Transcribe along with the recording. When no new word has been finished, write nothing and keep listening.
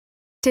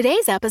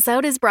Today's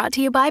episode is brought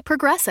to you by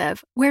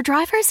Progressive, where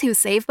drivers who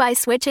save by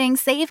switching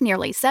save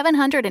nearly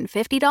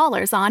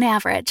 $750 on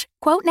average.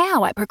 Quote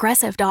now at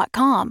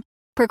Progressive.com.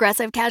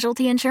 Progressive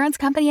Casualty Insurance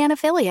Company and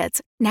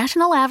Affiliates.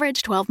 National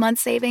average 12-month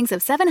savings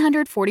of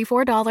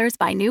 $744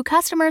 by new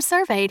customers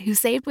surveyed who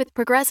saved with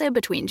Progressive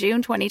between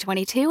June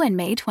 2022 and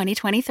May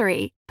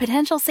 2023.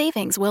 Potential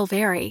savings will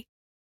vary.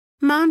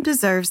 Mom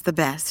deserves the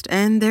best,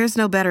 and there's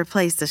no better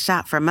place to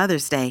shop for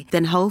Mother's Day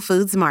than Whole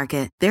Foods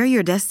Market. They're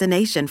your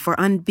destination for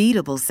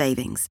unbeatable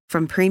savings,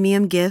 from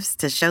premium gifts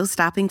to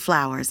show-stopping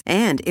flowers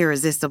and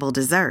irresistible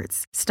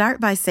desserts. Start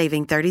by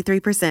saving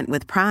 33%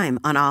 with Prime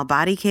on all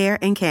body care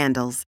and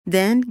candles.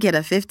 Then get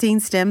a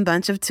 15-stem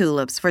bunch of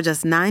tulips for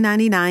just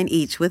 $9.99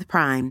 each with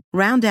Prime.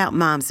 Round out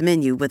Mom's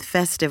menu with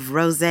festive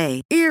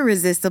rosé,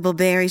 irresistible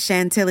berry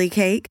chantilly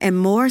cake, and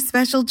more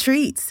special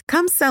treats.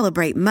 Come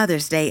celebrate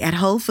Mother's Day at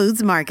Whole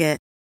Foods Market.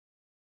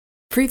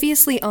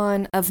 Previously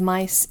on Of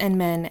Mice and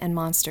Men and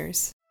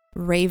Monsters,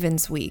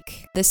 Raven's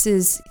Week. This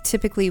is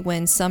typically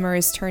when summer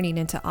is turning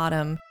into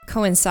autumn,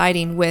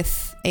 coinciding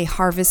with a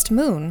harvest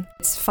moon.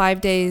 It's 5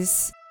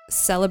 days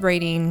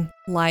celebrating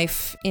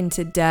life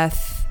into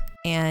death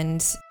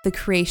and the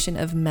creation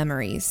of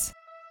memories.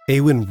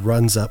 Awen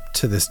runs up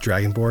to this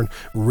Dragonborn,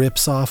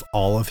 rips off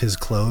all of his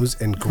clothes,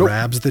 and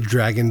grabs the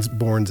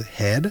Dragonborn's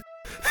head.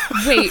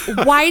 Wait,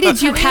 why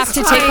did you have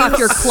to take off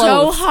your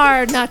clothes? So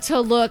hard not to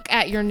look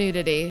at your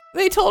nudity.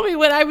 They told me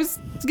when I was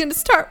going to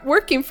start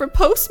working for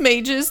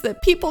Postmages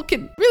that people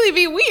could really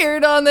be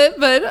weird on it,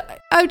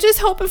 but I'm just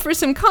hoping for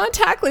some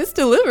contactless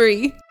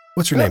delivery.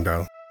 What's your name,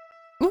 darling?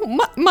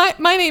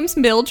 My name's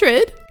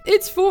Mildred.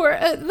 It's for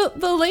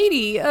the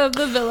lady of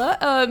the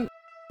villa.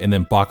 And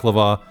then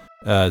baklava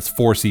is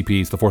 4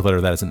 CPs. The fourth letter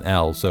of that is an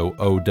L, so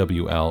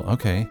OWL.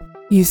 Okay.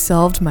 You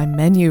solved my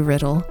menu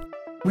riddle.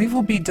 We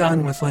will be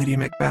done with Lady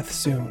Macbeth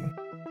soon,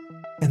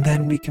 and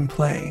then we can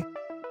play.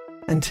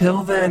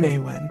 Until then,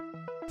 Awen,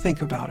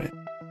 think about it.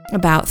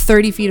 About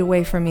 30 feet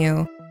away from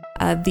you,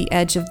 the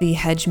edge of the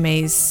hedge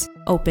maze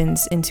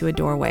opens into a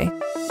doorway.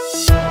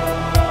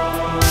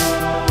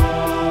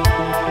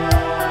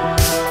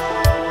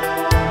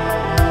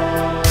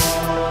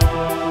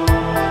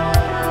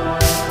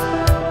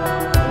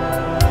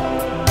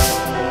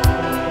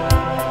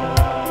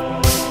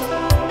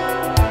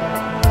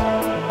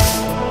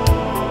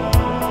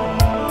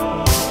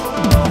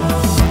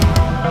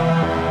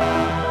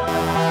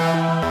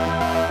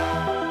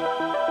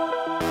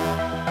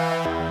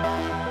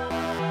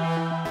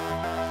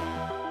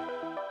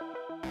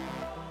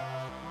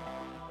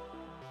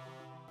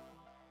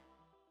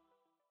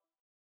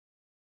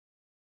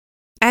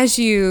 As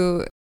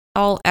you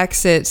all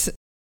exit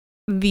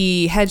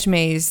the hedge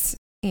maze,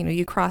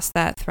 you cross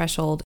that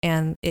threshold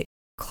and it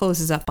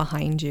closes up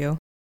behind you.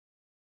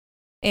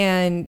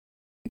 And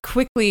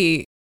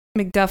quickly,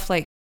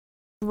 Macduff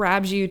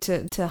grabs you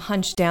to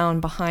hunch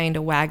down behind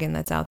a wagon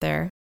that's out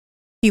there.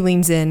 He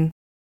leans in.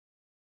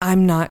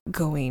 I'm not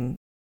going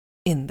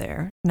in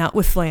there. Not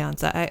with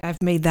Fleance.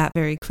 I've made that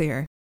very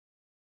clear.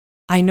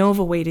 I know of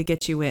a way to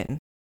get you in,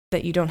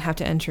 that you don't have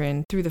to enter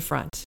in through the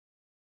front.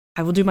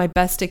 I will do my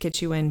best to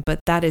get you in, but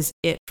that is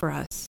it for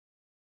us.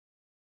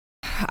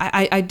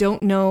 I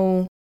don't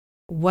know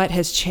what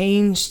has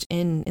changed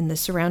in the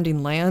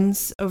surrounding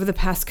lands over the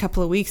past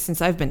couple of weeks since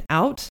I've been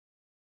out,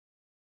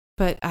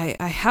 but I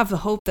have the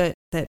hope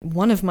that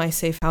one of my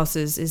safe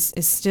houses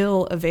is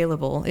still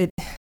available.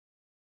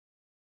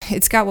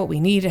 It's got what we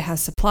need. It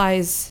has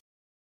supplies.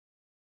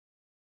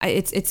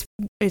 It's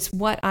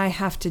what I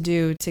have to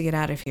do to get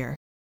out of here.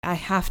 I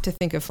have to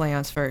think of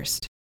Fleance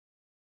first.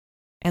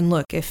 And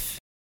look, if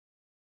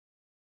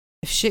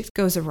shit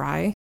goes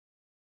awry,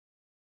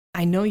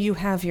 I know you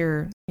have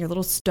your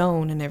little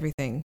stone and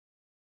everything,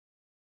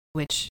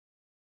 which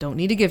don't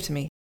need to give to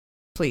me,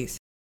 please.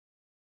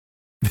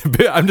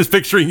 I'm just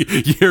picturing you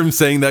hear him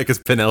saying that because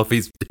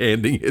Penelope's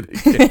handing it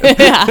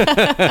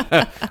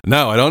again.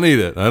 No, I don't need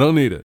it. I don't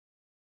need it.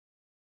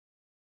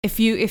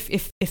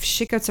 If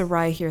shit gets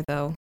awry here,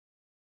 though,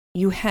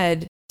 you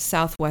head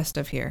southwest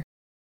of here.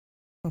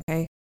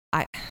 Okay,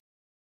 I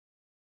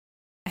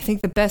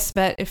think the best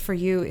bet for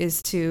you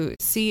is to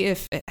see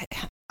if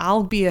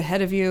I'll be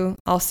ahead of you.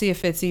 I'll see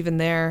if it's even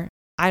there.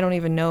 I don't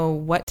even know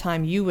what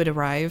time you would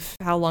arrive,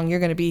 how long you're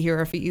going to be here,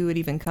 or if you would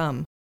even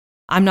come.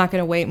 I'm not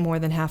going to wait more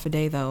than half a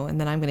day, though,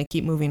 and then I'm going to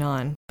keep moving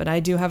on. But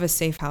I do have a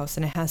safe house,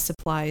 and it has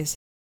supplies.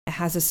 It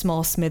has a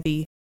small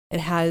smithy.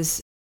 It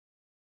has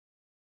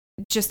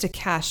just a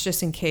cache,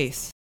 just in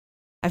case.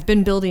 I've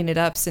been building it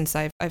up since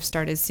I've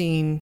started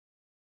seeing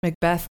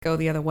Macbeth go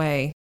the other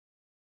way.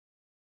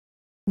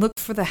 Look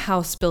for the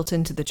house built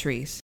into the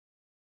trees.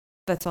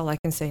 That's all I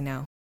can say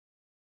now.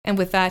 And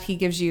with that, he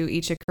gives you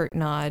each a curt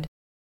nod,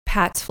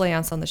 pats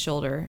Fleance on the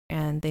shoulder,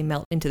 and they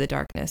melt into the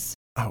darkness.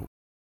 Oh,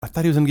 I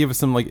thought he was going to give us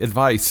some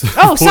advice.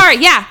 Oh, sorry.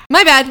 Yeah.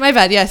 My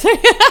bad. Yes.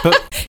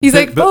 He's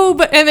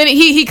but and then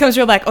he comes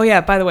real back. Oh yeah,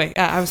 by the way,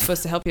 I was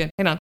supposed to help you.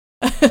 Hang on.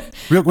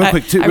 real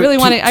quick. I really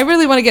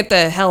want to get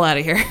the hell out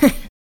of here.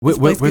 We're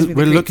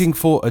looking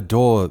for a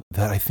door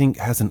that I think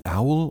has an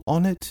owl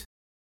on it.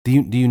 Do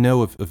you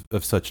know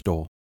of such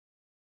door?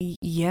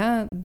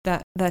 Yeah,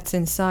 that's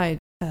inside,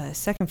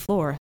 second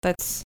floor.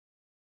 That's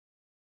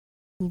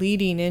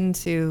leading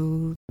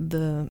into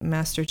the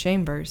master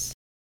chambers.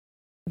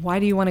 Why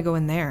do you want to go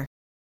in there?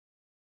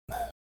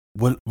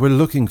 Well, we're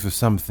looking for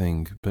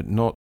something, but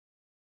not.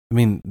 I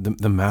mean,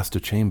 the master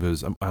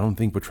chambers. I don't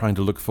think we're trying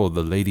to look for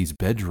the lady's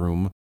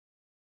bedroom.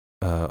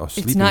 Or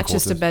sleeping It's not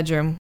quarters. just a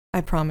bedroom.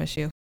 I promise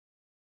you.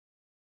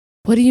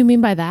 What do you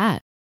mean by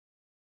that?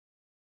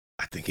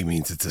 I think he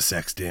means it's a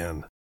sex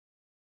den.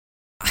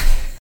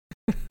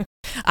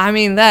 I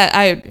mean that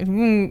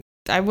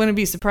I wouldn't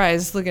be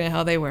surprised looking at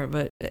how they were,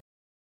 but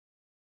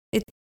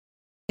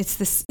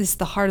it's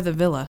the heart of the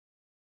villa.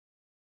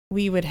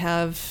 We would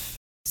have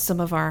some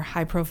of our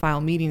high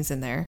profile meetings in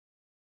there.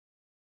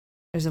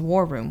 There's a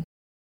war room.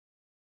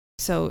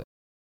 So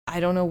I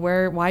don't know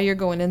why you're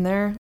going in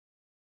there,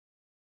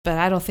 but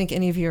I don't think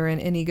any of you are in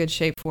any good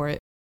shape for it.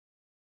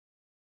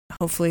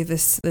 Hopefully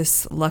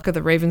this luck of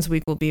the Ravens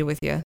week will be with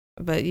you,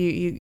 but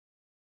you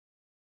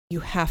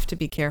have to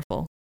be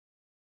careful.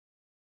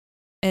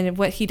 And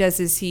what he does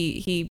is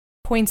he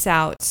points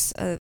out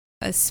a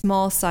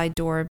small side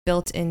door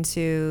built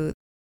into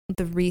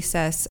the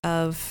recess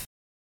of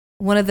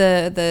one of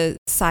the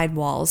side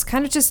walls,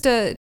 kind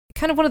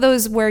of one of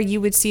those where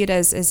you would see it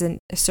as a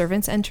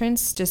servant's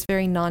entrance, just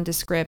very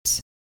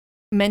nondescript,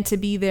 meant to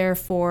be there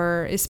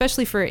for,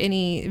 especially for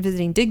any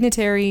visiting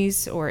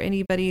dignitaries or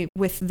anybody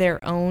with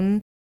their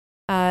own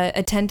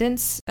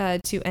attendants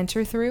to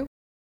enter through.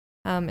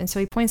 And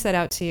so he points that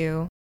out to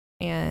you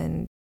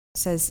and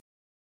says,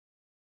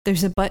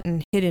 there's a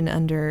button hidden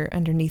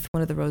underneath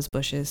one of the rose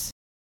bushes.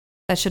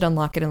 That should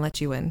unlock it and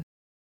let you in.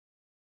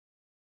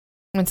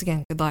 Once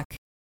again, good luck.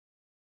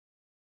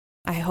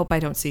 I hope I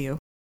don't see you.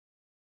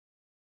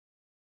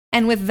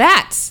 And with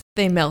that,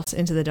 they melt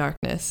into the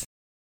darkness.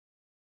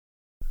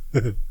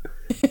 Did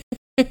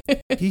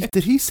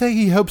he say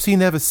he hopes he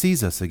never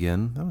sees us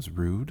again? That was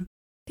rude.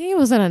 I think it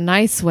was in a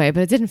nice way,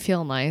 but it didn't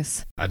feel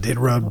nice. I did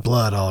rub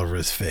blood all over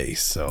his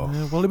face, so.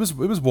 Well, it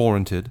was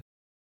warranted.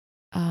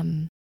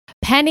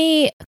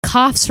 Penny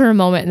coughs for a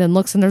moment and then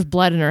looks and there's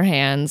blood in her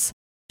hands.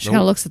 She kind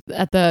of looks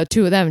at the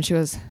two of them and she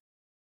goes,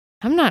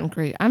 I'm not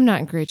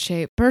in great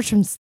shape.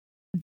 Bertram's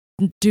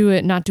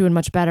not doing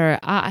much better.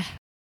 How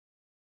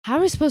are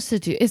we supposed to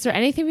do? Is there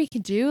anything we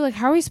can do? Like,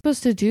 how are we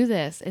supposed to do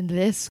this in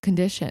this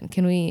condition?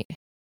 Can we?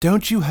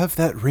 Don't you have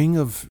that ring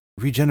of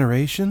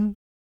regeneration?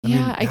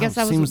 I guess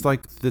that seems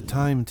like the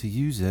time to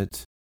use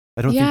it.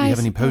 I don't think we have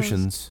any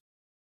potions.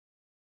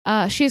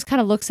 She just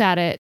kind of looks at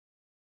it.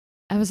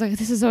 I was like,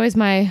 this is always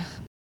my.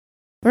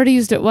 Already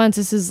used it once.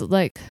 This is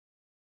like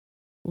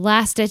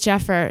last ditch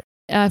effort.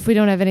 If we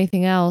don't have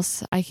anything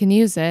else, I can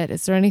use it.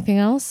 Is there anything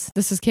else?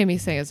 This is Kimmy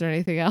saying, is there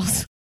anything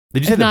else?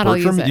 Did you say that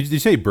Bertram? Did you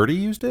say Birdie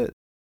used it?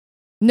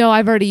 No,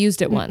 I've already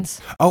used it once.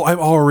 Oh, I've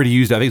already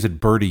used it. I think it said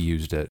Birdie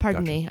used it.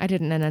 Pardon me. I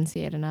didn't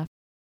enunciate enough.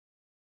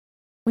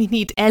 We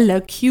need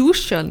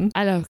elocution.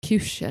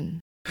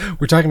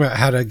 We're talking about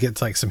how to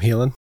get like some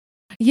healing.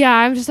 Yeah,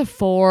 I'm just a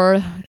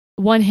 4.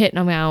 1 hit and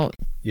I'm out.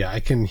 Yeah,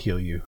 I can heal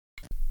you.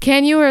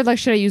 Can you, or like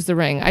should I use the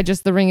ring?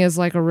 The ring is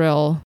like a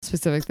real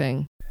specific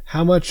thing.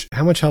 How much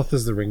health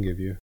does the ring give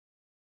you?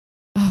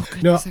 Oh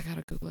goodness, I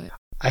gotta Google it.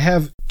 I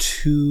have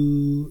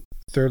 2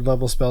 third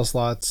level spell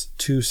slots,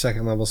 2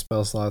 second level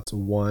spell slots,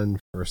 1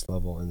 first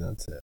level, and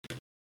that's it.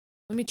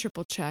 Let me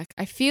triple check.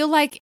 I feel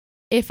like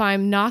if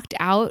I'm knocked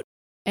out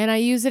and I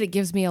use it, it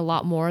gives me a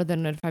lot more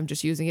than if I'm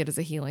just using it as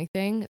a healing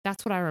thing.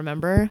 That's what I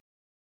remember.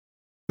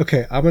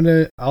 Okay, I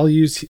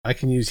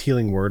can use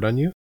healing word on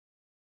you.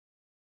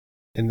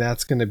 And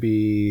that's going to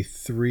be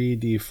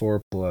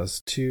 3d4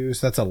 plus 2,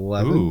 so that's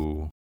 11.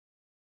 Ooh.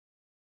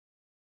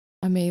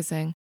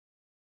 Amazing.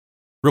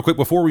 Real quick,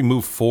 before we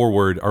move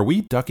forward, are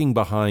we ducking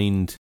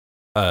behind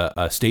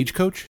a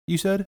stagecoach, you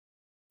said?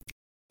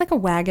 Like a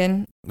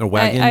wagon. A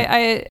wagon?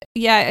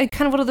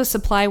 Kind of one of those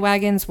supply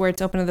wagons where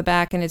it's open to the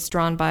back and it's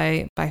drawn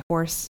by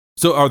horse.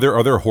 So are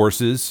there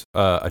horses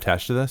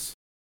attached to this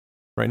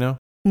right now?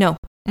 No.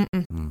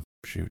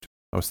 Shoot.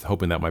 I was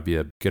hoping that might be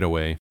a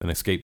getaway, an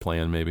escape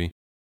plan, maybe.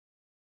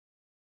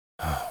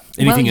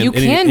 You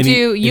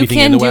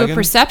can do a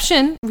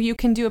perception. You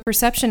can do a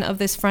perception of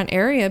this front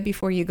area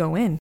before you go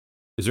in.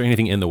 Is there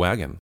anything in the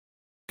wagon?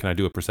 Can I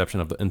do a perception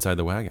of the inside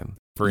the wagon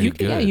for any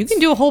goods? Yeah, you can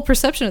do a whole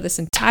perception of this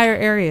entire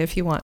area if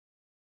you want.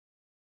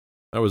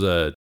 That was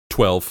a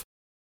 12.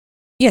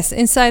 Yes,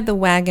 inside the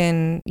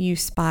wagon you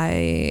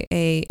spy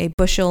a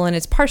bushel and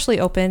it's partially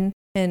open,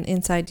 and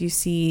inside you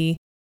see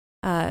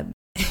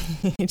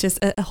just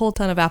a whole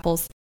ton of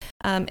apples.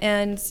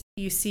 And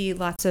you see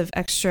lots of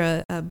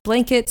extra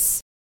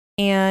blankets,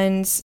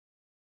 and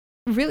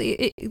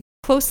really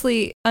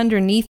closely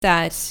underneath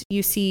that,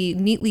 you see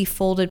neatly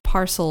folded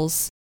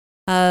parcels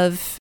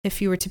of,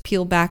 if you were to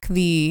peel back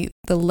the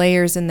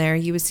layers in there,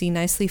 you would see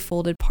nicely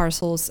folded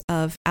parcels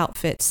of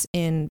outfits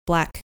in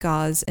black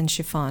gauze and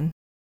chiffon.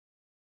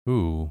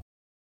 Ooh.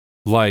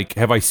 Like,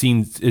 have I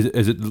seen,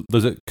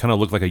 does it kind of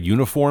look like a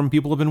uniform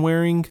people have been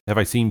wearing? Have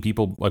I seen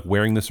people like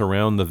wearing this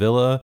around the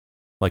villa?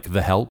 Like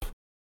the help?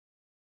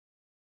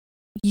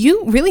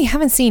 you really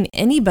haven't seen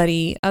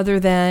anybody other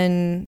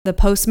than the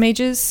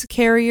postmage's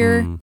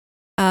carrier.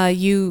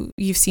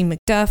 You've seen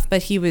Macduff,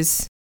 but he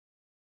was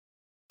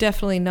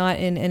definitely not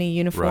in any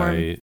uniform.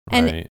 Right.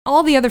 And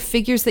all the other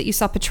figures that you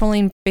saw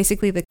patrolling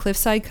basically the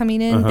cliffside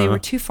coming in, they were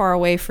too far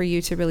away for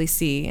you to really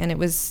see. And it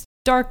was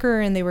darker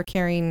and they were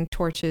carrying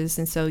torches.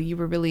 And so you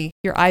were really,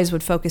 your eyes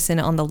would focus in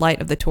on the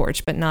light of the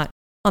torch, but not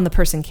on the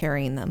person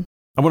carrying them.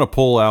 I'm going to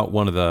pull out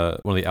one of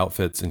the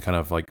outfits and kind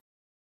of like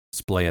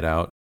splay it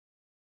out.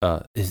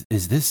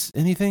 Is this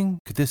anything?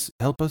 Could this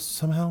help us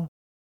somehow?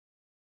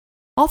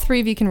 All three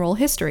of you can roll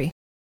history.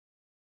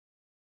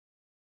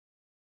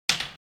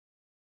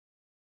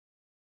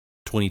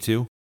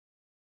 22.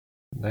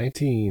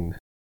 19.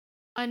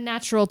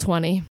 Unnatural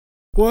 20.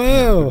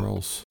 Whoa.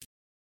 Rolls.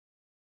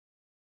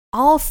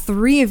 All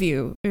three of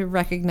you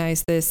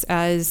recognize this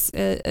as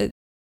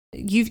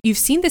you've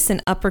seen this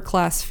in upper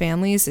class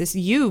families. As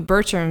you,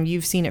 Bertram,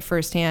 you've seen it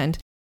firsthand.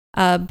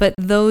 But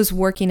those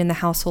working in the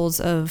households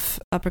of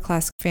upper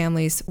class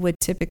families would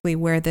typically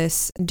wear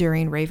this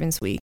during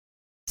Ravens Week.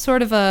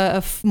 Sort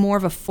of more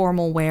of a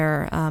formal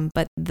wear,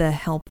 but the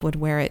help would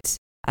wear it.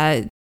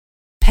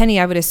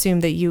 Penny, I would assume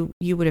that you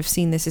would have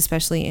seen this,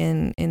 especially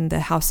in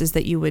the houses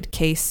that you would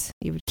case.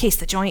 You would case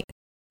the joint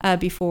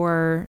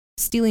before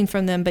stealing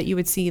from them, but you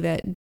would see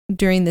that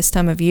during this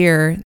time of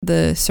year,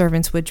 the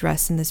servants would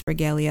dress in this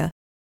regalia.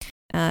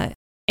 The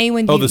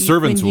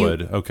servants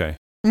would. Okay.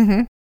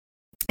 Mm-hmm.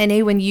 And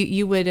Awen,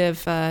 you would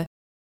have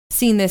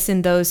seen this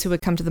in those who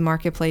would come to the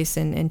marketplace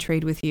and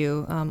trade with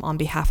you on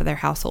behalf of their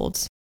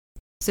households.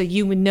 So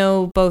you would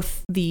know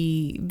both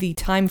the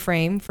time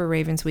frame for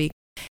Ravens Week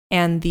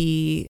and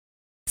the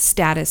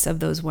status of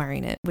those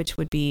wearing it, which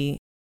would be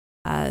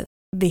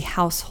the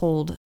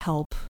household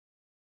help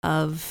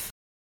of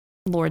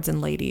lords and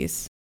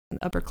ladies,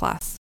 upper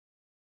class.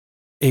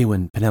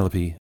 Awen,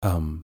 Penelope,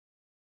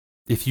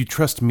 if you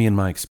trust me and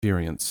my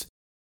experience,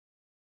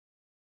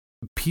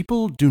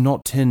 people do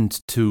not tend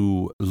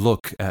to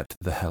look at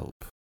the help.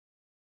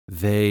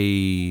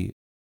 They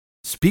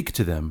speak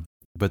to them,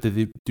 but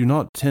they do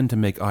not tend to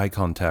make eye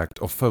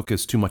contact or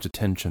focus too much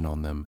attention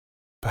on them.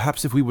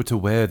 Perhaps if we were to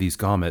wear these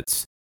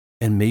garments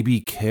and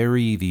maybe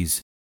carry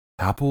these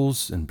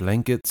apples and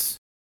blankets.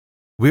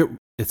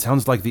 It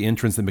sounds like the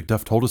entrance that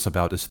Macduff told us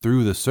about is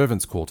through the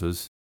servants'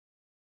 quarters.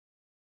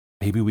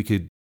 Maybe we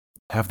could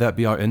have that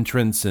be our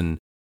entrance and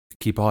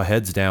keep our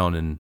heads down,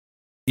 and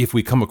if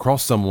we come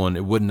across someone,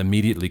 it wouldn't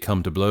immediately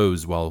come to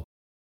blows while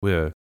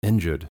we're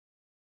injured.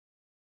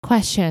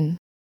 Question.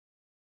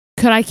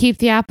 Could I keep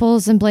the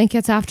apples and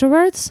blankets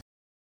afterwards?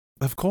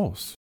 Of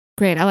course.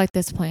 Great, I like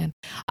this plan.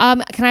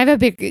 Can I have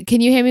can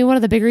you hand me one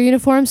of the bigger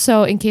uniforms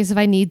so in case if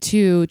I need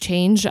to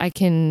change, I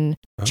can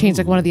change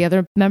like one of the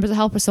other members of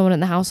help or someone in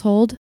the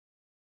household?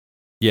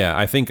 Yeah,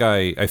 I think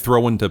I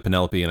throw one to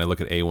Penelope and I look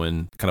at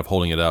Awen, kind of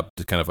holding it up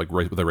to kind of like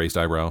with a raised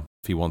eyebrow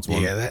if he wants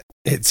one. Yeah,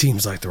 it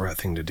seems like the right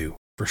thing to do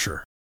for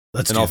sure.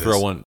 I'll throw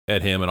one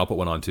at him and I'll put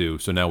one on too.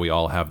 So now we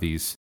all have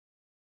these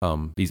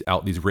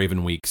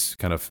Raven Weeks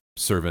kind of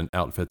servant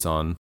outfits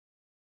on.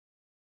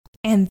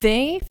 And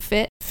they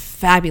fit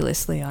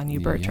fabulously on you,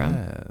 Bertram.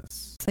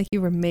 Yes. It's like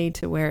you were made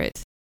to wear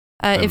it.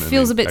 It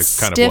feels a bit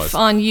stiff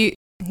on you.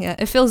 Yeah,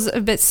 it feels a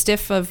bit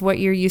stiff of what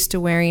you're used to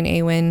wearing,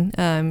 Awen.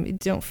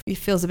 It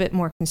feels a bit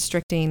more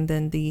constricting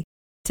than the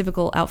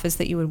typical outfits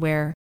that you would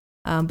wear.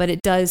 But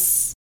it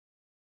does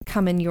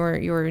come in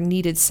your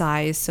needed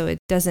size, so it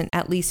doesn't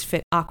at least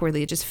fit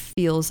awkwardly. It just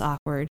feels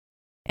awkward.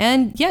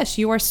 And yes,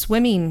 you are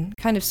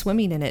kind of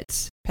swimming in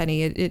it,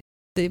 Penny.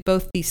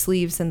 Both the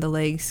sleeves and the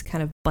legs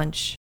kind of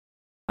bunch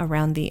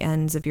around the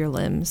ends of your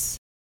limbs.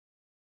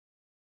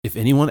 If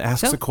anyone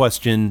asks a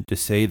question, to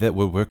say that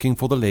we're working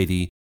for the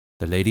lady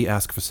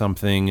asks for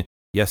something,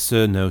 yes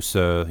sir, no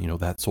sir,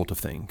 that sort of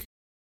thing.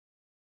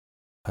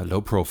 Low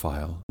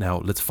profile. Now,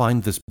 let's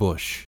find this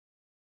bush.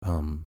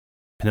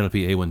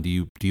 Penelope, Awen, do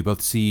you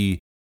both see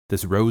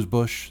this rose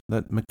bush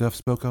that Macduff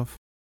spoke of?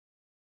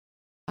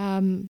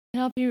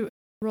 Penelope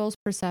rolls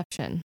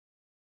perception.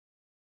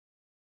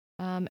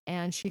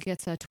 And she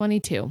gets a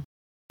 22.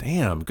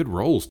 Damn, good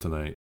rolls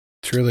tonight.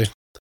 Truly.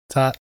 It's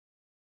hot.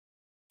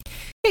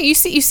 Yeah, you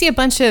see a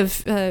bunch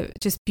of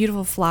just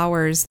beautiful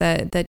flowers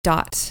that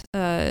dot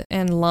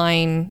and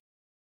line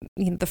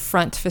the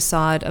front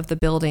facade of the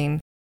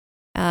building,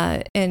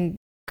 and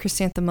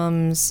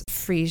chrysanthemums,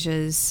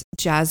 freesias,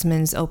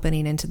 jasmines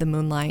opening into the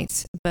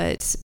moonlight.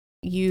 But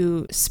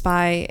you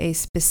spy a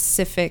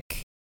specific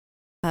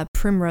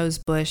primrose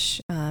bush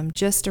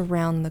just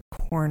around the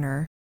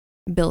corner,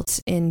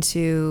 built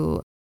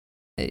into.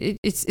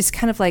 It's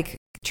kind of like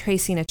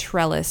tracing a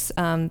trellis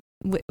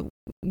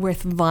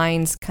with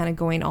vines kind of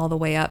going all the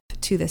way up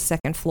to the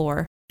second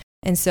floor.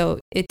 And so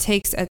it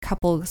takes a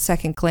couple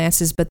second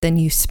glances, but then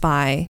you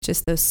spy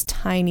just those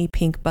tiny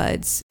pink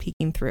buds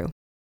peeking through.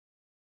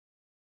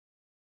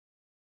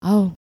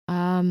 Oh,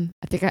 I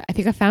think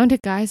I found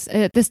it, guys.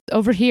 This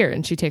over here,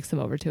 and she takes them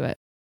over to it.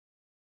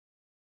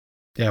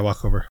 Yeah,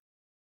 walk over.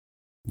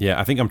 Yeah,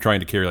 I think I'm trying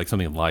to carry like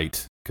something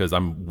light because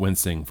I'm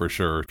wincing for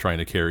sure trying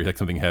to carry like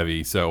something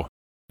heavy. So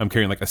I'm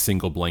carrying like a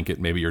single blanket,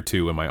 maybe or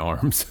two in my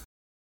arms.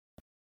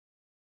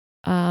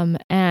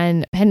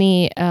 And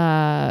Penny,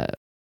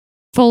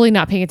 fully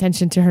not paying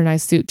attention to her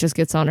nice suit, just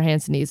gets on her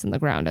hands and knees in the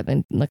ground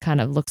and then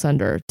kind of looks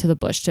under to the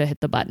bush to hit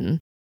the button.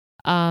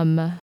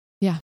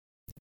 Yeah.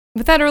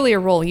 With that earlier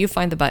roll, you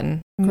find the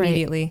button Great.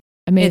 immediately.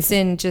 Amazing. It's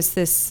in just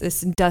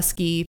this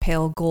dusky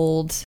pale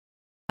gold,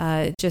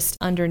 just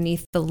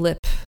underneath the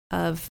lip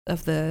of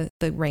the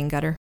rain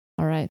gutter.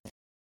 All right.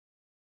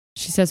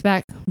 She says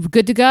back,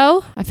 good to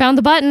go. I found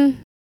the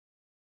button.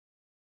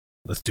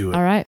 Let's do it.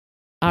 All right.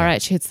 All Yeah.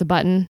 right. She hits the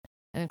button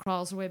and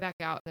crawls her way back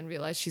out, then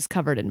realizes she's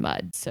covered in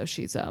mud. So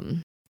she's,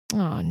 oh,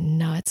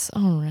 nuts.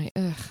 All right.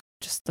 Ugh.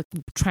 Just like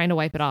trying to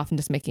wipe it off and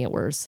just making it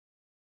worse.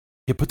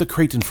 Yeah, put the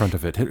crate in front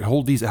of it.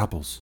 Hold these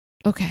apples.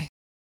 Okay.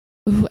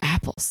 Ooh,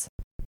 apples.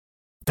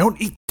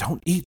 Don't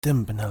eat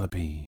them,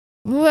 Penelope.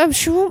 Well,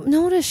 she won't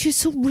notice. She's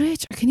so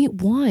rich. I can eat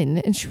one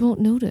and she won't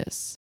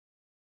notice.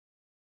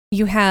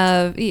 You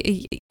have,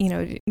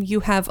 you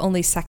have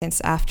only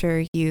seconds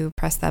after you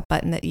press that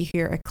button that you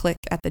hear a click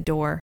at the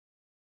door,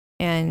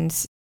 and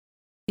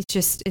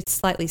it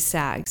slightly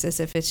sags as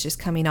if it's just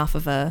coming off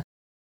of a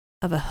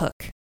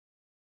hook.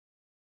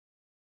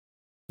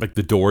 Like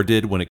the door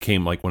did when it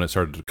came, like when it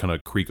started to kind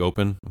of creak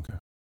open. Okay.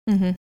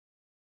 Mm-hmm.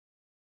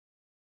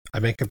 I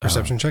make a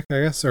perception check,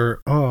 I guess, or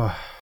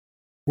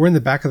we're in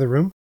the back of the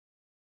room.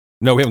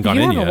 No, we haven't gone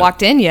you in haven't yet.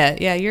 walked in yet.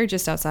 Yeah, you're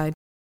just outside.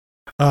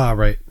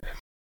 Right.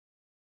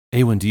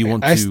 Awen, do you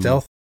want I to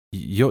stealth.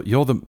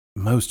 You're the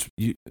most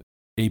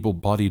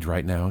able-bodied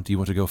right now. Do you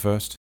want to go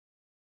first?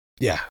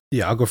 Yeah,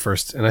 I'll go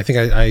first, and I think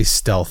I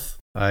stealth.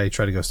 I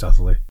try to go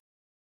stealthily.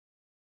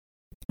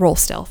 Roll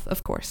stealth,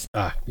 of course.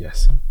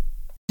 Yes.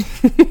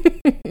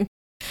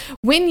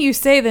 When you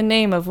say the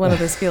name of one of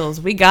the skills,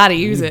 we gotta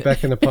use it.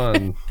 Beckon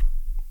upon.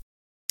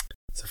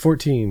 It's a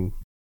 14.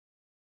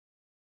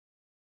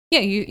 Yeah,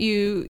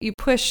 you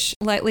push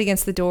lightly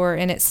against the door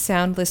and it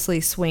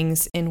soundlessly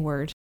swings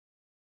inward.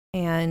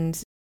 And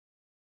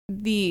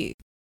the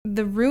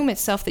room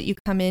itself that you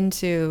come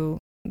into,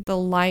 the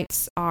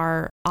lights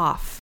are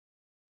off.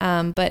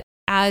 But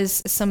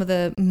as some of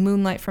the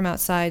moonlight from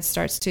outside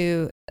starts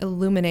to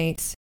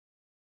illuminate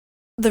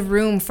the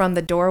room from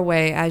the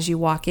doorway as you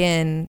walk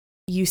in,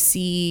 you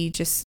see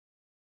just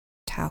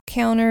tile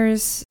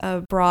counters,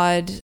 a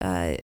broad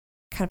kind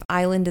of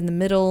island in the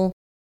middle,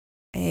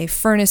 a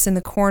furnace in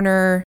the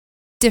corner,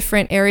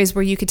 different areas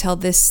where you could tell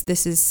this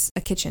is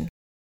a kitchen.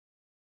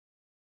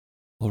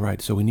 All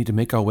right, so we need to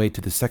make our way to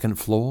the second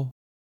floor,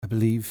 I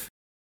believe.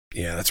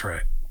 Yeah, that's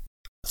right.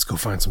 Let's go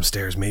find some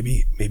stairs.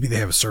 Maybe they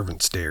have a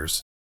servant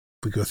stairs.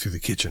 If we go through the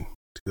kitchen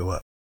to go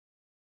up.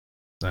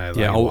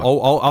 Yeah,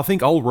 I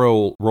think I'll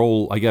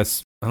roll. I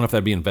guess I don't know if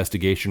that'd be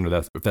investigation or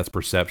if that's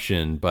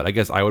perception, but I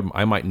guess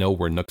I might know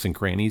where nooks and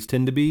crannies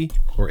tend to be,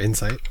 or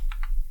insight.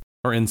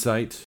 Or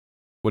insight.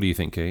 What do you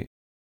think, Kate?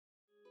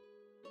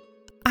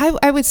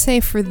 I would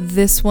say for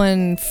this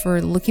one,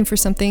 for looking for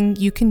something,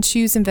 you can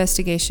choose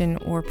investigation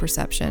or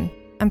perception.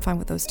 I'm fine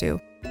with those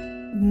two.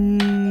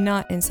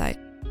 Not insight.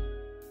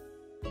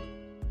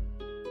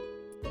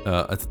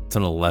 It's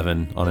an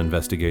 11 on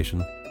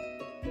investigation.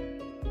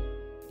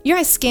 Your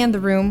eyes scan the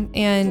room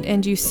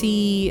and you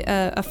see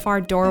a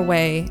far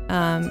doorway.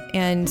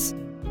 And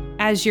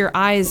as your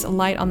eyes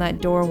light on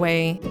that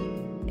doorway,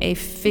 a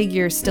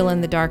figure still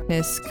in the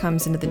darkness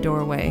comes into the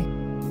doorway.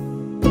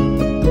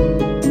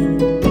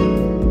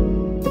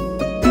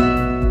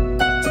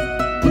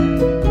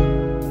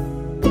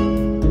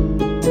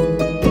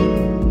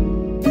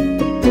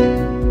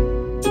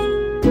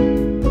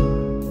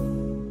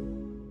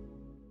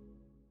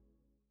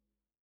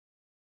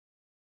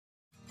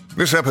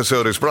 This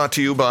episode is brought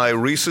to you by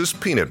Reese's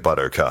Peanut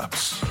Butter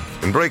Cups.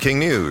 In breaking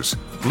news,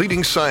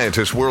 leading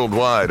scientists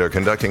worldwide are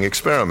conducting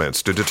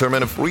experiments to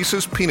determine if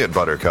Reese's Peanut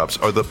Butter Cups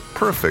are the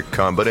perfect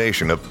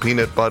combination of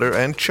peanut butter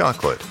and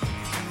chocolate.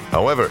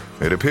 However,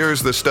 it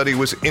appears the study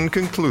was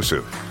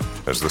inconclusive,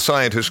 as the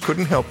scientists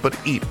couldn't help but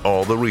eat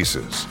all the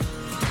Reese's.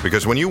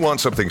 Because when you want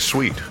something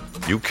sweet,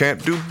 you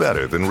can't do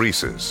better than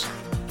Reese's.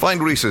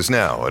 Find Reese's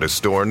now at a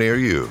store near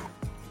you.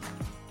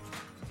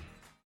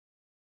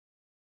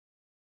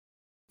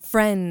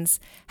 Friends,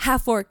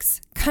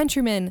 half-orcs,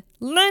 countrymen,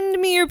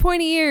 lend me your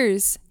pointy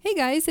ears. Hey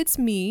guys, it's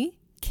me,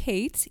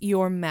 Kate,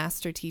 your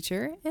master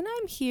teacher, and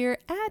I'm here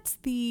at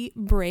the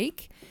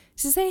break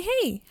to say,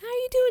 hey, how are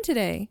you doing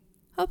today?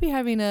 Hope you're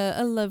having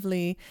a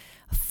lovely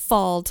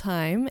fall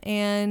time,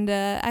 and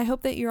I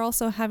hope that you're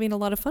also having a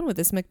lot of fun with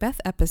this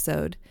Macbeth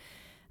episode.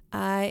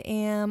 I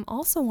am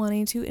also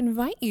wanting to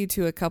invite you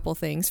to a couple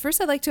things.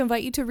 First, I'd like to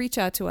invite you to reach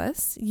out to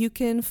us. You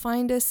can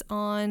find us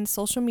on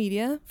social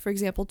media, for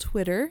example,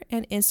 Twitter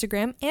and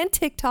Instagram and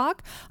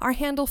TikTok. Our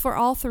handle for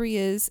all three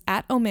is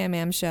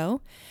 @OhMamMamShow.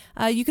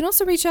 You can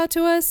also reach out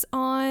to us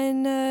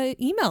on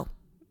email.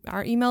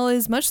 Our email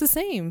is much the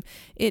same.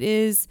 It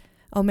is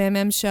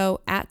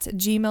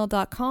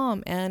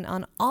omammshow@gmail.com. And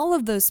on all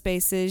of those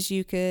spaces,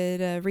 you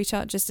could reach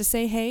out just to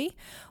say hey,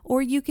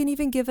 or you can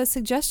even give us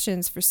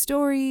suggestions for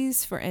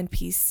stories, for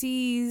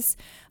NPCs,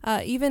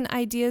 even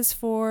ideas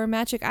for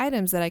magic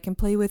items that I can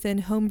play with in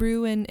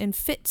Homebrew and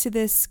fit to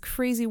this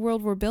crazy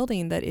world we're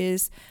building that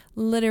is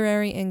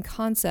literary in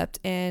concept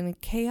and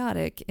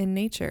chaotic in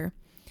nature.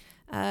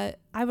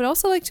 I would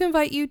also like to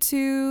invite you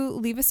to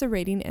leave us a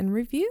rating and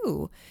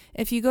review.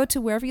 If you go to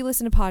wherever you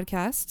listen to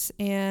podcasts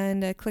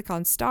and click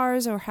on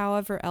stars or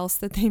however else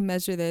that they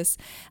measure this,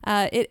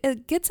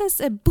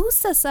 it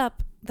boosts us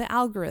up the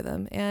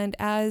algorithm. And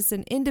as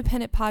an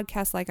independent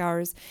podcast like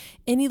ours,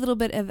 any little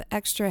bit of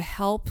extra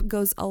help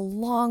goes a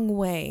long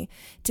way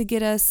to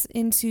get us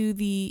into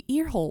the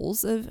ear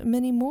holes of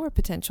many more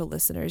potential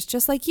listeners,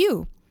 just like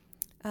you.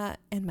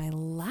 And my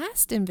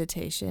last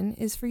invitation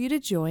is for you to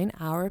join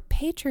our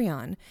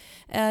Patreon.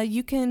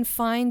 You can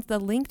find the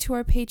link to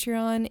our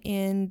Patreon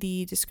in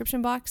the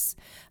description box,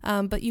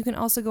 but you can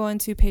also go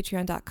onto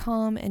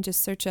patreon.com and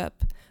just search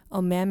up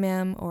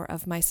Omammam or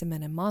Of Mice and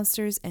Men and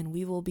Monsters, and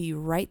we will be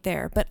right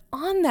there. But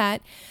on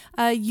that,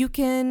 you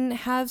can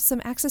have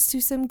some access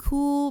to some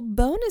cool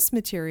bonus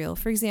material.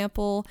 For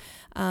example,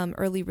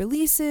 early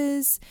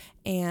releases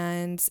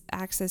and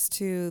access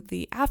to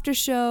the after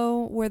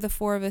show where the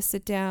four of us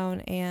sit down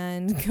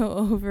and go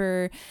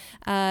over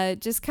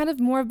just kind of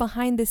more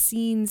behind the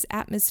scenes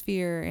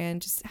atmosphere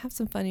and just have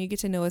some fun. You get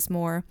to know us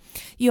more.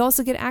 You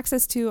also get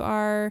access to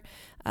our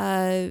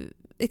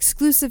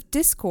exclusive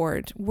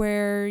Discord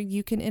where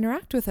you can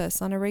interact with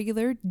us on a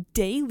regular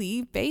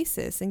daily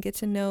basis and get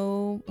to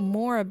know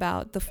more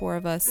about the four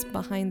of us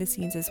behind the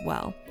scenes as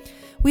well.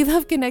 We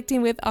love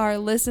connecting with our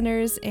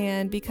listeners,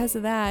 and because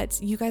of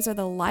that, you guys are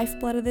the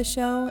lifeblood of the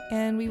show,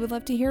 and we would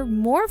love to hear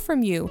more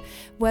from you,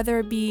 whether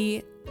it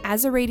be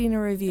as a rating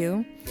or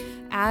review,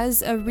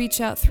 as a reach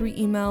out through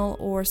email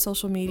or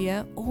social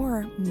media,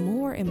 or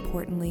more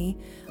importantly,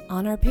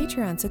 on our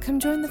Patreon. So come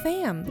join the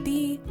fam,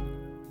 the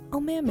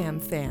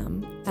Omammam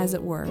fam, as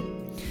it were.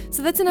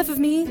 So that's enough of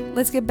me.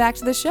 Let's get back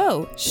to the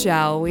show,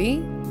 shall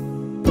we?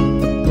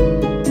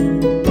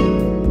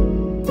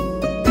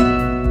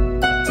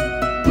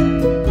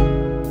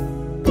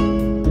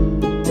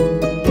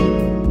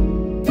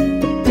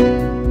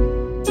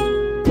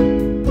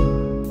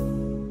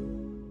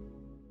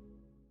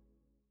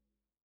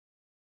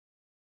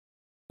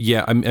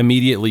 Yeah, I'm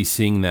immediately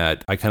seeing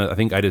that. I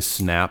think I just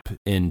snap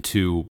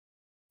into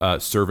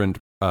servant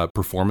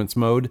performance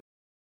mode.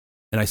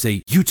 And I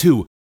say, you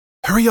two,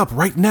 hurry up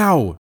right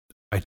now.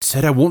 I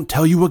said I won't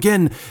tell you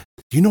again.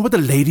 Do you know what the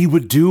lady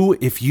would do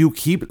if you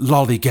keep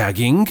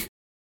lollygagging?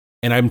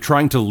 And I'm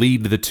trying to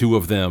lead the two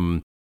of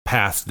them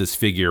past this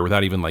figure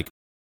without even,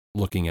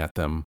 looking at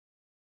them.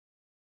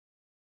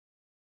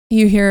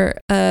 You hear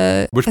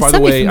which, by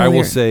the way, I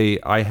will say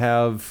I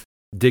have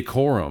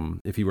decorum,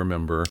 if you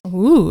remember.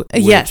 Ooh,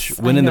 yes.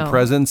 When in the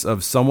presence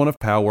of someone of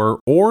power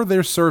or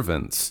their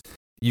servants,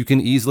 you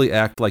can easily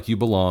act like you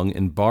belong,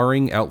 and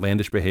barring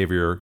outlandish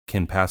behavior,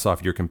 can pass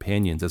off your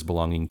companions as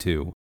belonging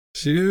to.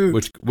 Shoot.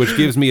 Which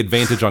gives me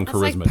advantage on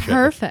charisma checks.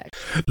 Perfect.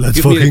 Let's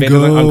gives me fucking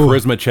advantage go. on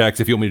charisma checks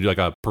if you want me to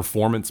do a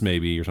performance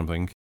maybe or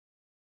something.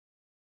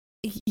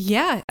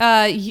 Yeah.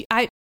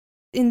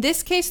 In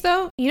this case,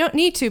 though, you don't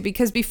need to,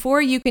 because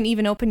before you can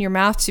even open your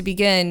mouth to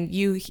begin,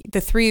 the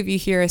three of you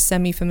hear a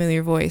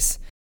semi-familiar voice.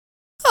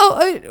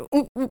 Oh,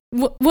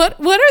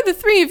 what are the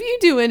three of you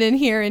doing in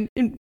here? And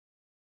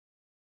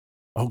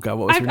oh God,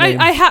 what was your name?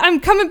 I'm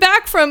coming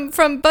back from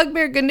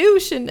Bugbear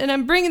Ganoush, and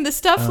I'm bringing the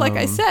stuff like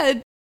I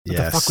said. What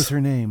the fuck was her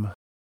name?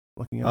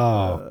 Looking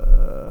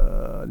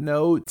up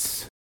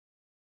notes.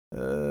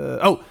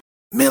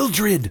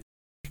 Mildred.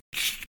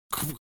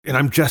 And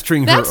I'm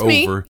gesturing That's her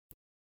me. over.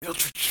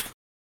 Mildred.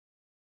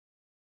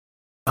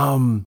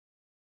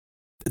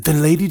 The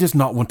lady does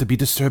not want to be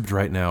disturbed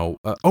right now.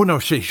 No,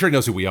 she sure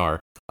knows who we are.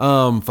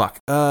 Fuck.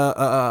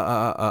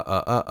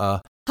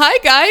 Hi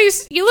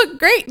guys, you look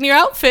great in your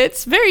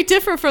outfits. Very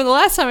different from the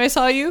last time I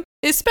saw you,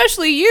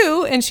 especially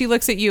you. And she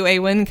looks at you,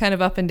 Awen, kind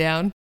of up and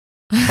down.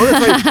 Oh,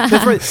 that's right.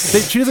 That's right.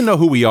 She doesn't know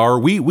who we are.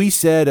 We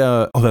said.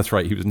 That's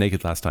right. He was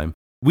naked last time.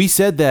 We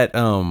said that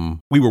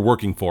we were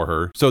working for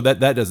her, so that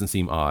doesn't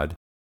seem odd.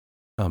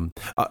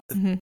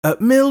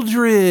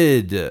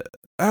 Mildred.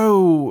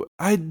 Oh,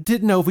 I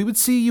didn't know if we would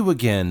see you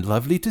again.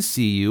 Lovely to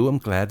see you. I'm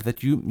glad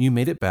that you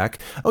made it back.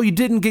 Oh, you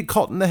didn't get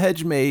caught in the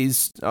hedge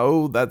maze.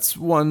 Oh, that's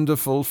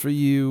wonderful for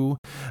you.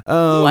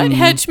 What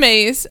hedge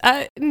maze?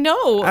 No.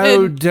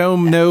 Oh,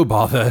 no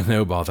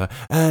bother.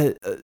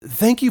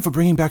 Thank you for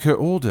bringing back her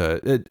order.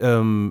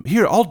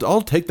 Here,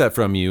 I'll take that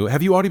from you.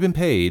 Have you already been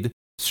paid?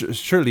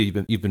 Surely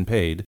you've been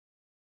paid.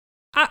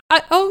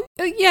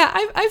 Yeah,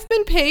 I've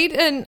been paid,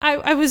 and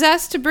I was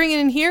asked to bring it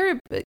in here.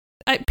 But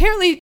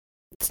apparently,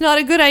 it's not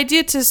a good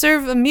idea to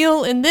serve a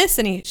meal in this.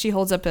 And she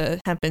holds up a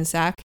hempen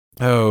sack.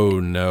 Oh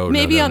no!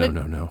 Maybe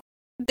no.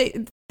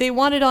 They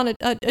want it on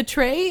a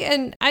tray,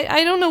 and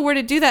I don't know where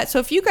to do that. So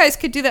if you guys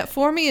could do that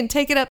for me and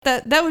take it up,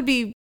 that would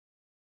be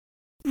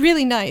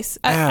really nice.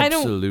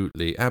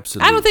 Absolutely.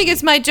 I don't think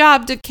it's my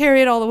job to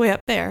carry it all the way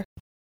up there.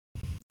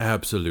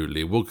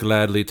 Absolutely. We'll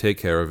gladly take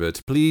care of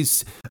it.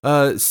 Please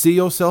see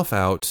yourself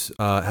out.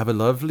 Have a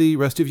lovely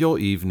rest of your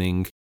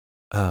evening.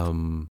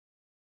 Goodbye.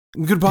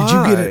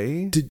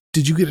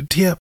 Did you get a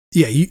tip?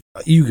 Yeah,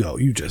 you go.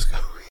 You just go.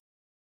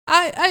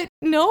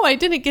 No, I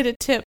didn't get a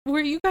tip. Were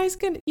you guys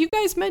you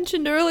guys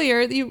mentioned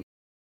earlier that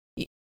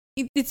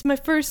it's my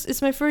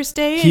first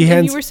day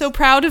and you were so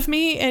proud of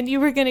me and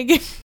you were gonna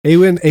give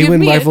Awen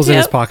me rifles a in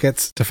his tip?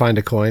 pockets to find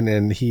a coin,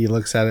 and he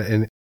looks at it,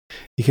 and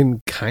you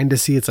can kind of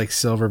see it's like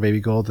silver baby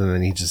gold, and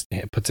then he just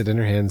puts it in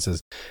her hand and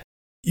says,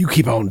 "You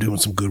keep on doing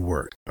some good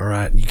work, all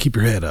right? You keep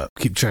your head up,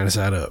 keep trying to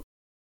side up."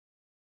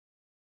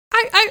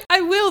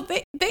 I will.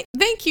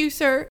 Thank you,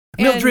 sir.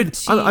 Mildred,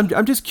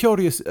 I'm just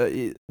curious.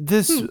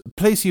 This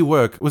place you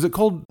work, was it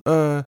called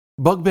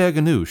Bugbear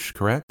Ganoush,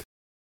 correct?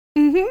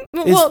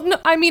 Mm-hmm. Well, no,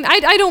 I mean, I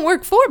don't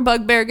work for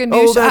Bugbear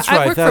Ganoush. Oh, that's I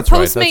right, work that's for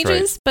right, that's right.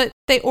 Postmages, but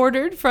they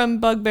ordered from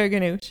Bugbear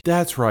Ganoush.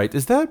 That's right.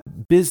 Is that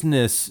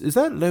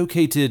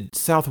located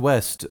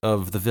southwest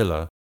of the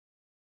villa?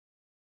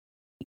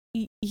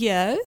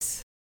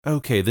 Yes.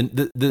 Okay,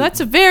 then That's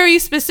a very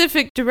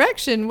specific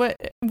direction. What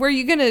were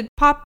you gonna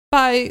pop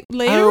by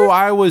later? Oh,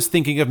 I was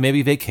thinking of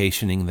maybe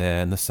vacationing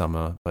there in the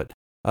summer, but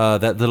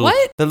that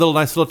little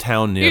nice little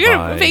town nearby. You're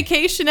gonna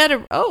vacation at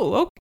a? Oh,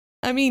 okay.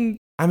 I mean,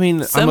 I'm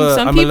a people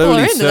are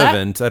lowly into that.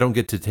 servant. I don't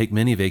get to take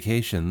many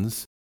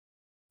vacations.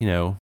 You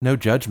know, no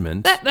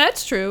judgment.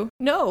 That's true.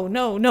 No.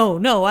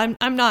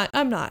 I'm not.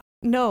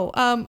 No.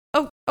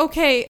 Oh,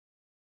 okay.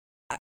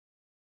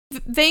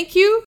 Thank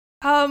you.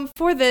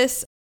 For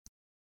this.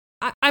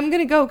 I'm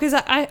gonna go because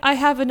I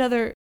have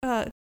another.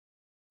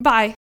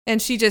 Bye.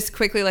 And she just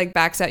quickly like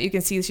backs out. You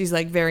can see she's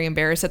like very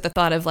embarrassed at the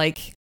thought of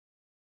like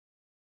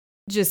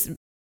just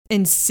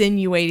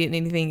insinuating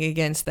anything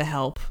against the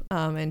help.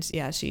 And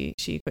yeah, she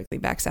quickly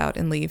backs out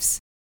and leaves.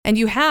 And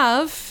you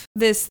have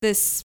this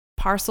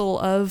parcel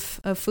of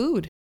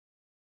food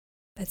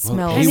that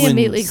smells. Penny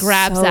immediately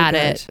grabs so at good.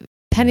 it.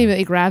 Penny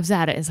immediately grabs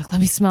at it and is like,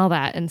 "Let me smell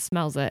that," and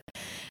smells it,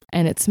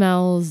 and it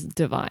smells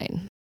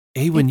divine.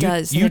 When It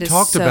does. you It is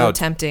talked so about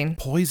tempting.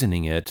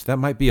 poisoning it, that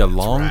might be a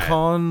long right.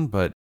 con,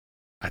 but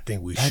I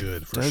think we That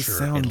should for does sure.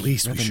 sound At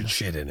least we rather should nice.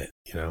 shit in it.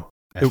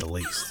 At the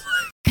least.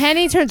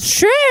 Penny turns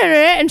straight at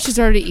it, and she's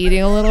already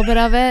eating a little bit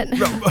of it.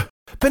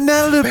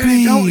 Penelope!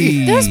 Penny, don't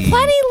eat. There's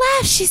plenty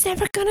left. She's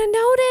never gonna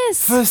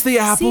notice. First the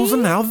apples See?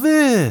 and now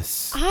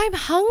this. I'm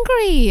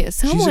hungry. She's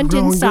Someone a didn't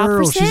grown stop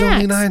girl. for snacks. She's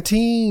only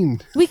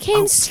 19. We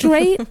came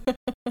straight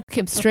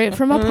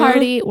from a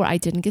party where I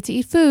didn't get to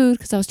eat food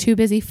because I was too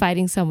busy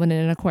fighting someone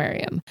in an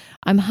aquarium.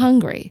 I'm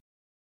hungry.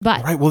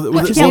 But All right, well,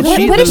 What is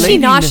she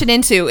noshing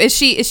into? Is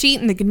she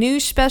eating the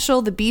Ganoush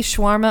special, the beef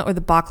shawarma, or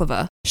the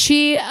baklava?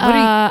 she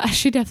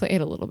definitely ate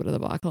a little bit of the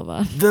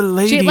baklava. The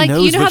lady She, like,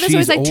 knows you know how what there's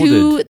she's always like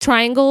ordered. 2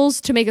 triangles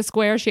to make a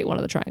square? She ate one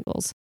of the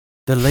triangles.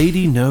 The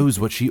lady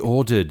knows what she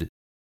ordered.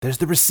 There's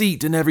the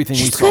receipt and everything.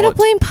 She's we saw gonna it.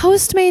 blame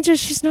Postmates.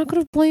 She's not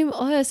gonna blame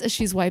us as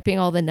she's wiping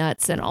all the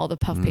nuts and all the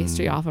puff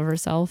pastry off of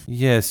herself.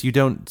 Yes, you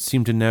don't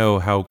seem to know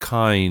how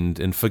kind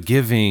and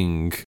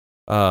forgiving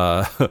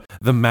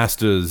the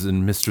masters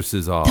and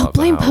mistresses are. They'll of the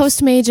blame house.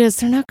 Postmates.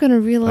 They're not gonna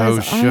realize Oh,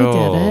 sure. I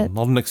did it.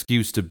 Not an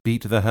excuse to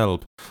beat the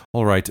help.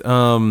 All right.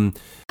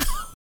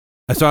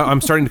 So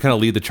I'm starting to kind of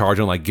lead the charge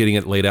on like getting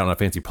it laid out on a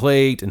fancy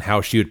plate and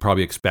how she would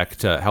probably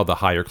expect how the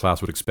higher class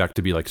would expect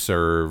to be like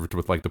served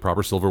with like the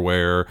proper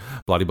silverware,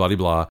 blah blah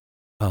blah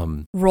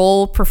blah.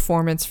 Roll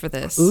performance for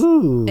this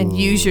Ooh. and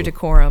use your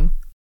decorum.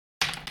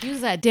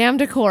 Use that damn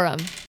decorum.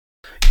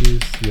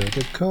 Use your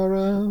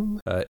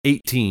decorum.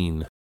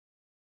 18.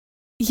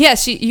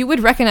 Yes, you would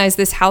recognize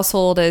this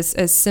household as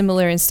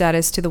similar in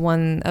status to the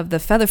one of the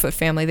Featherfoot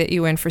family that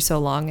you were in for so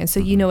long, and so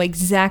you know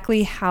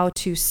exactly how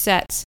to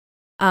set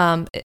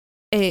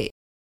a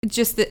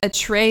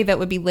tray that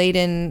would be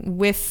laden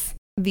with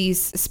these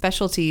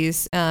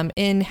specialties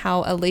in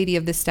how a lady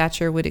of this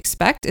stature would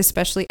expect,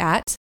 especially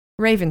at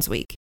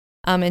Ravensweek,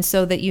 and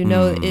so that you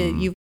know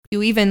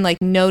you even like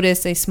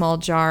notice a small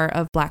jar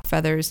of black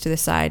feathers to the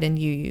side, and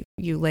you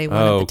lay one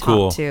at the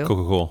top too.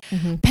 Cool.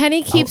 Mm-hmm.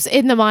 Penny keeps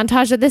in the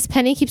montage of this.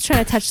 Penny keeps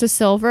trying to touch the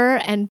silver,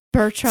 and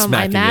Bertram,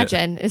 Smacking I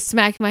imagine, is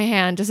smacking my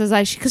hand just as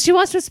because she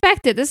wants to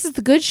respect it. This is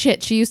the good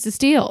shit she used to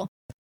steal.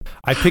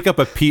 I pick up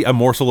a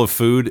morsel of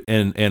food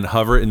and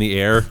hover it in the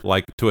air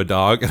like to a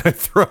dog, and I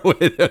throw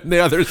it on the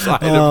other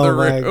side of the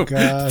room. Oh my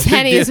god.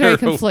 Penny is very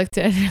Get her-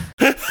 conflicted.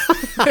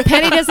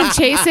 Penny doesn't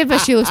chase it, but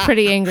she looks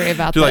pretty angry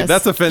about She's this. like,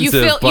 that's offensive,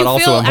 You but feel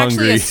also I'm actually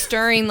hungry. a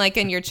stirring like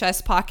in your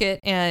chest pocket,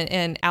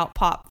 and out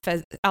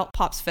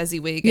pops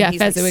Fezziwig, and Yeah, he's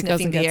like Fezziwig goes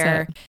sniffing and the gets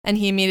air, it. and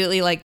he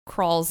immediately like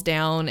crawls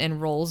down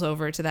and rolls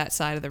over to that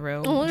side of the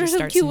room. Oh, and they're just so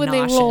starts cute when they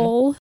noshing.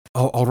 roll.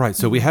 Oh, all right.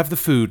 So we have the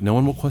food. No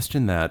one will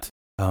question that.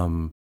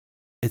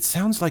 It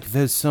sounds like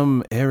there's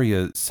some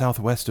area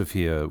southwest of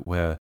here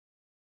where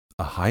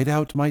a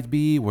hideout might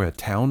be, where a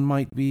town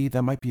might be.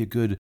 That might be a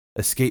good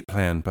escape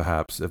plan,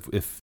 perhaps,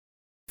 if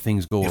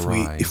things go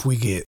awry. If we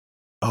get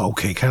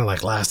okay, kind of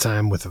like last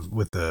time with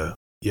the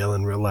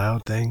yelling real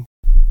loud thing,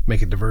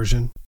 make a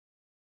diversion,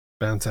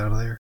 bounce out of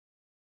there.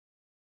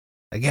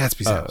 At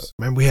Gatsby's house.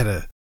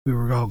 Remember we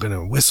were all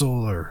gonna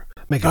whistle or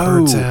Make a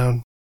bird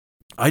sound.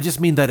 I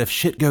just mean that if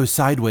shit goes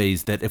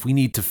sideways, that if we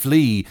need to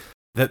flee,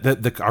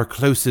 that our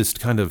closest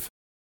kind of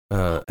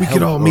we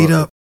could all meet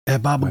up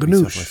at Baba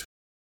Ganoush.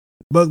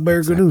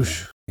 Bugbear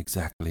Ganoush.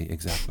 Exactly.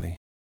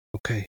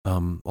 Okay.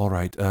 All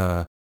right.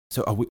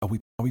 So are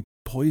we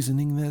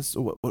poisoning this?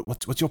 Or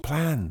what's your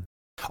plan?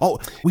 Oh,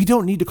 we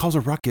don't need to cause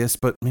a ruckus,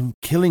 but I mean,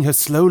 killing her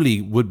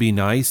slowly would be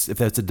nice if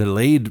that's a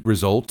delayed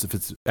result, if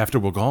it's after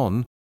we're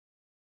gone.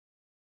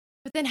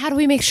 But then how do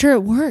we make sure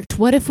it worked?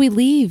 What if we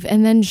leave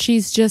and then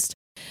she's just,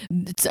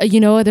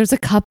 there's a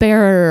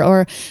cupbearer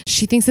or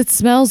she thinks it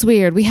smells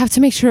weird? We have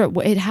to make sure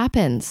it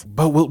happens.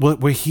 But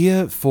we're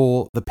here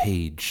for the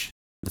page.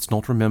 Let's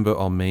not remember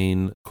our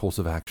main course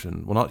of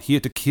action. We're not here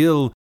to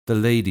kill the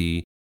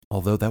lady,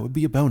 although that would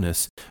be a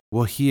bonus.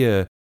 We're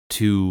here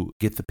to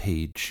get the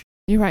page.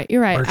 You're right.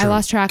 Bertram, I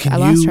lost track.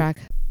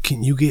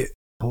 Can you get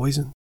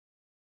poison?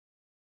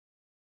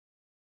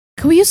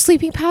 Can we use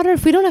sleeping powder?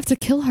 If we don't have to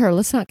kill her,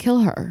 let's not kill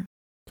her.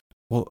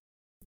 Well,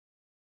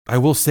 I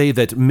will say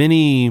that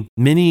many,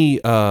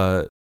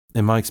 in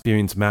my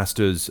experience,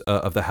 masters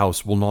of the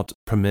house will not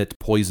permit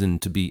poison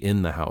to be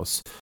in the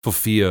house for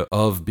fear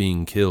of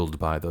being killed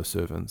by those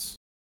servants.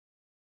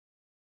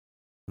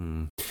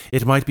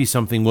 It might be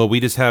something. Well, we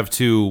just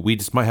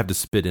might have to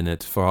spit in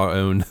it for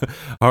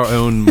our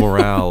own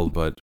morale.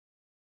 But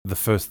the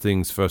first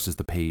things first is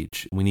the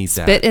page. We need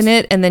that. Spit in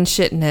it and then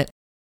shit in it.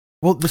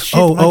 Well, the shit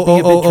might be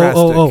a bit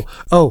drastic.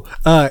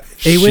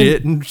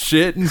 Awen.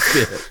 Shit and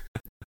spit.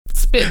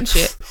 Spit and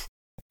shit.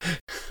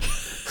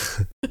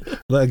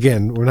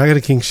 Again, we're not going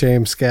to kink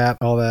shame, scat,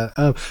 all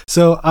that.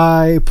 So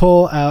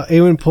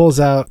Awen pulls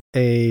out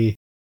a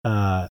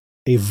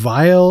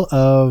vial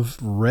of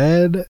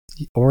red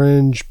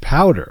orange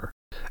powder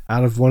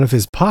out of one of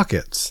his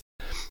pockets,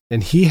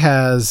 and he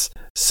has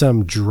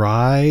some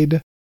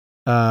dried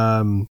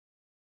like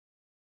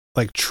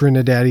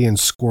Trinidadian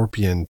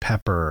scorpion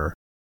pepper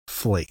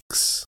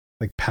flakes,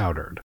 like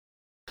powdered,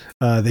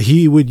 that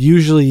he would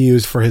usually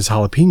use for his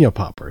jalapeno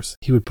poppers.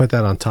 He would put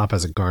that on top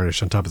as a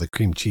garnish on top of the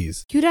cream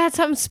cheese. You'd add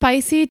something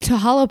spicy to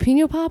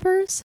jalapeno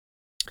poppers?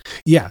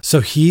 Yeah, so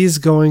he's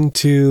going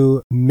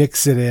to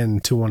mix it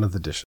into one of the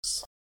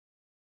dishes.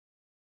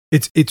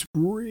 It's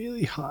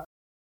really hot.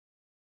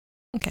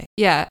 Okay.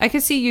 Yeah, I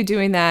could see you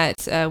doing that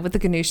with the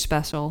Ganoush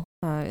special.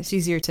 It's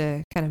easier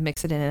to kind of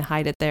mix it in and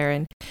hide it there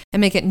and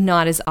make it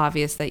not as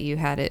obvious that you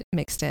had it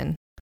mixed in.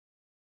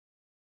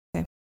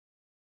 Okay.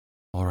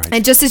 All right.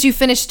 And just as you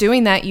finish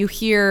doing that, you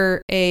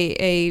hear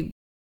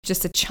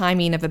just a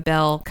chiming of a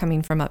bell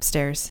coming from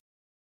upstairs.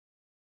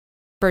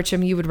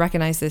 Bertram, you would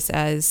recognize this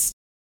as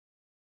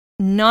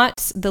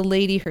not the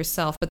lady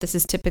herself, but this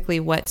is typically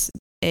what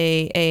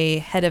a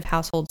head of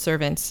household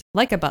servants,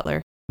 like a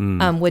butler,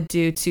 would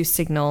do to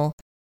signal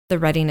the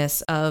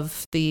readiness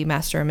of the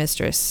master or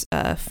mistress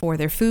for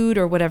their food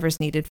or whatever's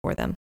needed for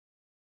them.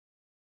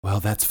 Well,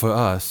 that's for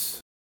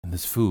us and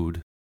this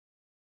food.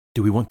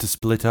 Do we want to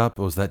split up,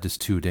 or is that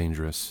just too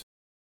dangerous?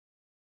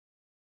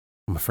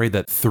 I'm afraid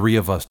that 3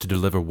 of us to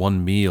deliver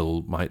one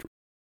meal might...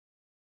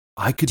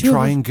 I could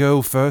try and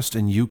go first,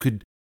 and you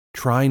could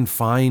try and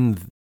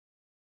find...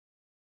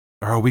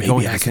 Or are we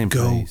going to the same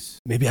place?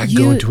 Maybe I could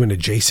go into an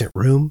adjacent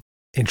room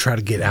and try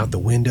to get out the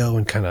window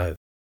and kind of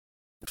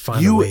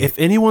find a way. If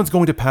anyone's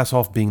going to pass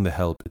off being the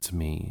help, it's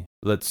me.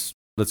 Let's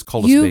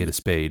call a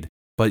spade.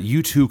 But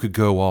you two could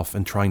go off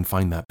and try and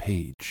find that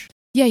page.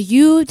 Yeah,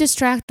 you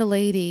distract the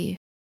lady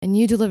and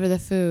you deliver the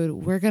food.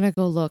 We're going to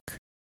go look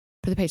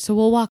for the page. So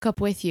we'll walk up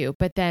with you.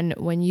 But then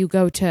when you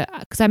go to...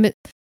 Because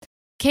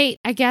Kate,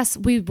 I guess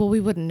we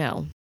wouldn't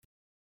know.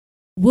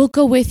 We'll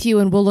go with you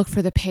and we'll look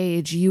for the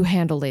page. You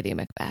handle Lady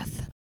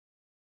Macbeth.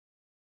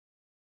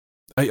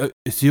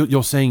 So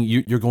you're saying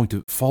you're going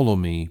to follow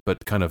me,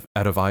 but kind of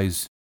out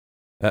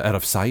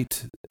of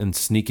sight, and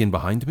sneak in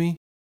behind me?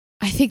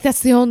 I think that's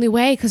the only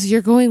way, because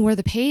you're going where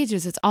the page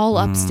is. It's all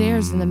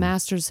upstairs in the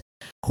master's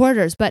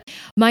quarters. But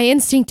my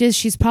instinct is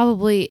she's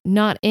probably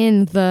not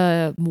in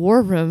the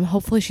war room.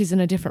 Hopefully she's in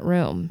a different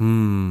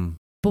room.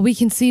 But we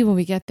can see when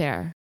we get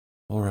there.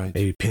 All right.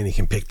 Maybe Penny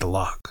can pick the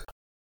lock.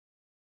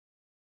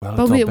 Well,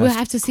 but we'll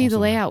have to see the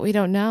layout. We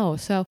don't know.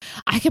 So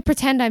I could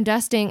pretend I'm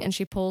dusting, and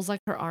she pulls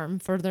like her arm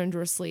further into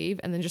her sleeve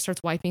and then just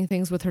starts wiping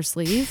things with her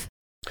sleeve.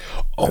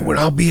 Oh, and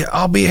I'll be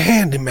a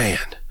handyman.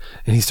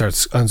 And he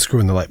starts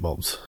unscrewing the light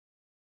bulbs.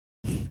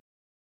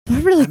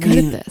 We're really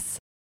good at this.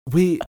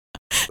 We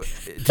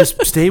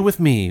just stay with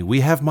me.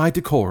 We have my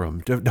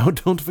decorum.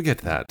 Don't forget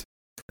that.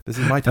 This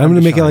is my time. I'm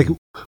going to make it like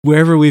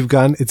wherever we've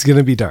gone, it's going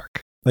to be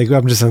dark. Like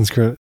I'm just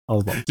unscrewing all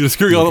the bulbs. Just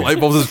screwing all the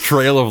light bulbs. This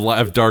trail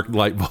of dark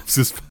light bulbs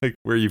is like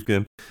where you've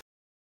been.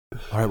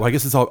 All right. Well, I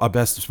guess it's our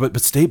best. But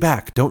stay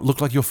back. Don't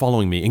look like you're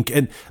following me,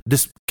 and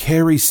just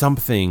carry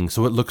something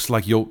so it looks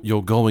like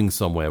you're going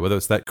somewhere. Whether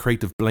it's that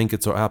crate of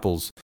blankets or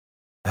apples.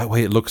 That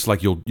way, it looks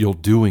like you're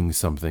doing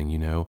something. You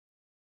know.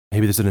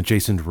 Maybe there's an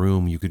adjacent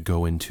room you could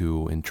go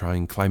into and try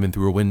and climb in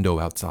through a window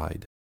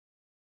outside.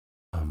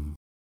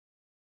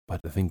 But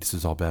I think this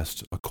is our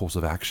best course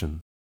of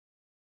action.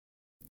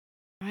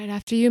 Right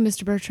after you,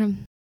 Mr.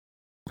 Bertram.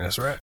 That's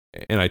right.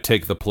 and I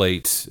take the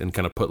plate and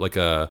kind of put like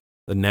a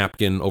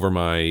napkin over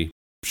my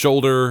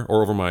shoulder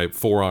or over my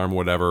forearm,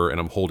 whatever, and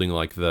I'm holding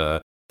like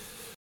the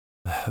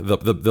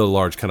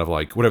large kind of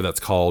like whatever that's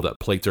called that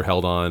plates are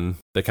held on,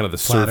 the kind of the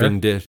Platter? serving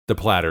dish, the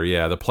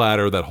platter, the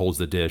platter that holds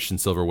the dish and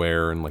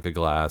silverware and like a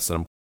glass, and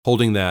I'm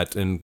holding that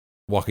and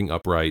walking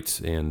upright,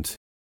 and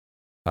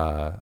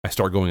I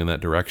start going in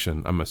that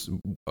direction.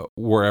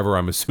 Wherever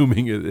I'm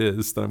assuming it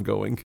is that I'm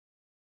going.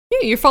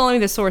 Yeah, you're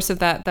following the source of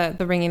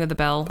the ringing of the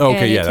bell. Okay,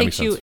 and yeah, that makes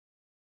sense.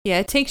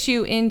 It takes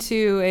you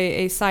into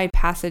a side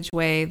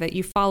passageway that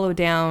you follow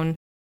down,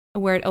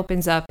 where it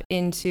opens up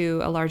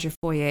into a larger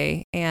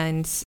foyer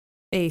and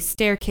a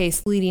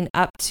staircase leading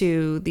up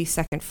to the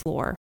second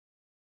floor.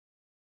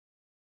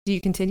 Do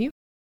you continue?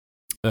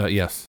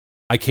 Yes.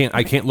 I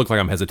can't look like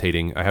I'm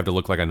hesitating. I have to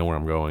look like I know where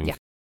I'm going. Yeah.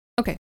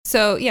 Okay.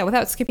 So yeah,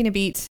 without skipping a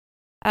beat,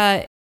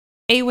 Awen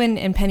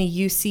and Penny,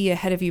 you see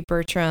ahead of you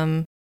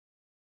Bertram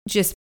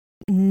just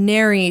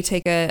nary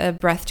take a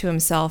breath to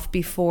himself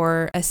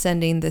before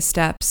ascending the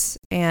steps.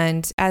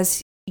 And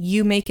as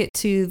you make it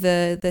to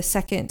the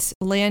second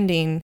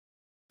landing,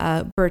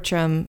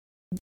 Bertram,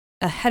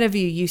 ahead of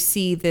you, you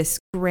see this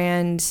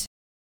grand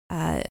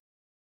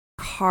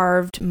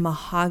carved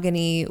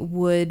mahogany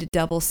wood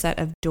double set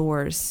of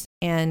doors.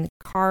 And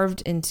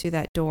carved into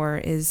that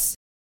door is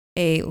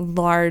a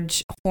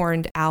large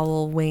horned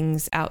owl,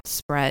 wings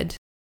outspread.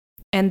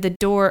 And the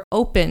door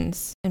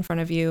opens in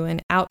front of you,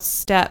 and out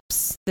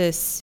steps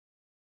this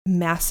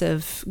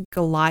massive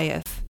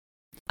Goliath.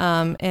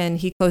 And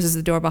he closes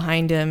the door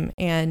behind him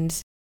and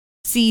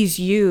sees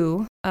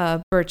you,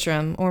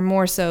 Bertram, or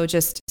more so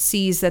just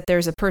sees that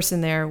there's a person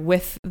there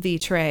with the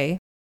tray.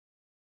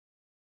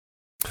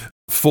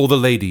 For the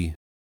lady,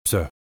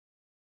 sir.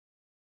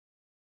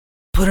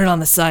 Put it on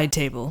the side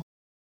table.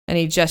 And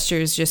he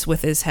gestures just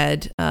with his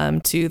head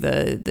to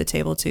the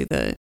table,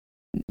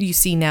 you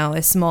see now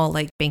a small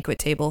like banquet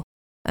table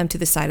to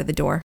the side of the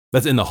door.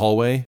 That's in the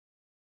hallway?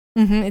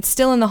 Mm-hmm. It's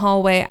still in the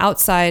hallway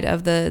outside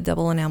of the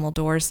double enamel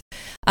doors.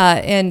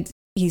 And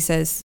he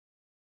says,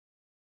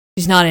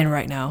 she's not in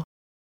right now.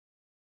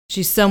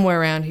 She's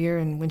somewhere around here,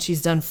 and when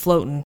she's done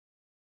floating,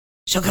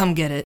 she'll come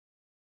get it.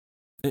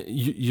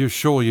 You're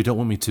sure you don't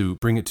want me to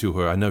bring it to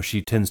her? I know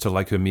she tends to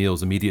like her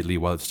meals immediately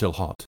while it's still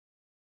hot.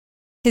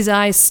 His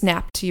eyes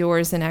snap to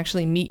yours and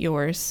actually meet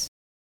yours.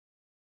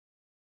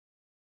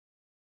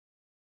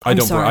 I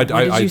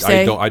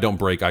don't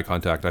break eye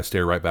contact. I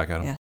stare right back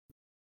at him. Yeah.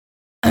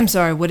 I'm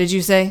sorry, what did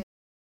you say?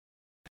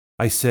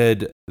 I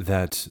said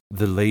that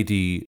the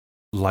lady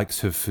likes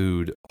her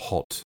food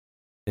hot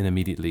and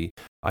immediately.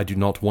 I do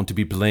not want to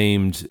be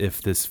blamed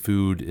if this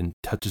food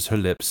touches her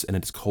lips and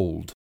it's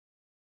cold.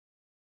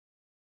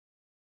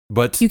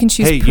 But you can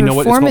choose hey, you know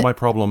what? It's not my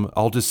problem.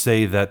 I'll just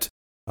say that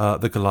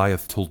the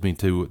Goliath told me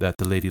that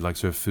the lady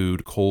likes her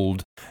food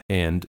cold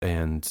and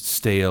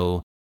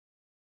stale.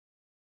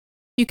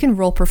 You can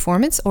roll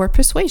performance or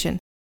persuasion.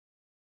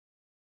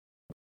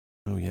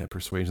 Oh yeah,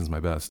 persuasion's my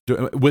best.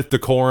 With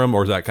decorum,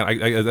 or is that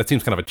that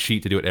seems kind of a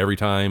cheat to do it every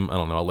time? I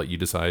don't know. I'll let you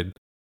decide.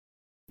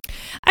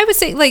 I would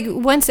say like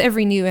once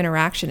every new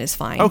interaction is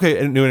fine. Okay,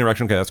 a new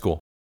interaction. Okay, that's cool.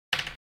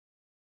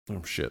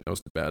 Oh shit, that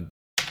was bad.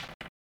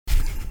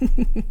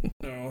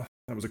 No,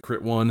 that was a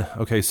crit one.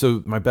 Okay,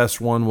 so my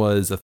best one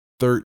was a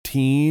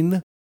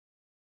 13.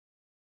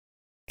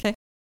 Okay.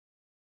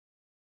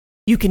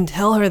 You can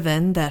tell her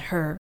then that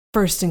her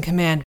first in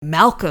command,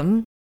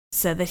 Malcolm,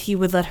 said that he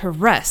would let her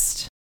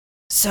rest.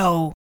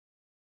 So,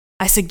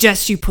 I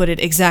suggest you put it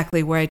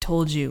exactly where I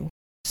told you,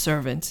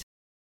 servant.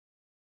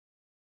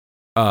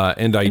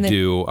 And then,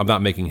 do. I'm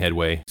not making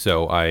headway,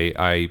 so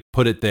I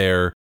put it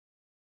there.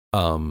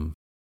 And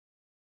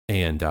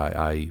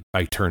I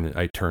turn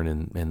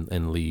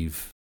and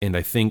leave. And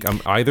I think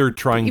I'm either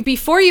trying.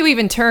 Before you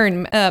even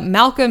turn,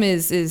 Malcolm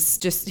is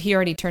just, he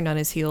already turned on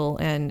his heel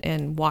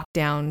and walked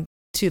down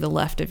to the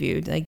left of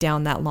you, like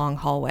down that long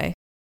hallway.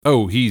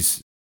 Oh,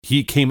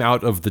 he came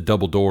out of the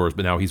double doors,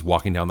 but now he's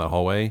walking down that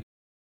hallway.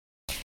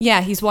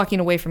 Yeah, he's walking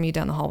away from you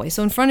down the hallway.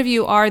 So in front of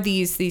you are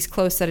these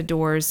closed set of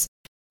doors.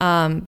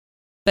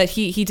 But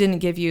he didn't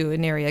give you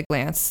an area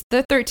glance.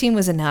 The 13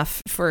 was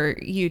enough for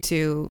you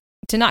to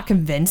not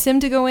convince him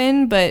to go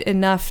in, but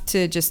enough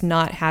to just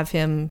not have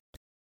him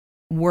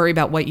worry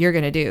about what you're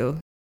going to do.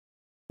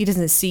 He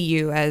doesn't see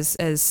you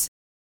as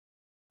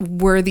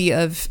worthy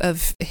of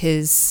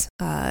his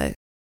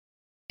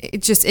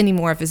just any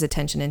more of his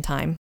attention and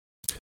time.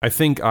 I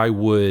think I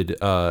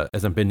would,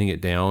 as I'm bending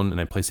it down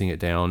and I'm placing it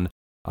down,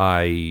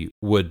 I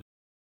would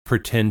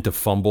pretend to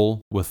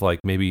fumble with like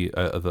maybe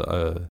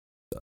a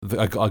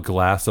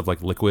glass of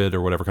like liquid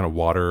or whatever kind of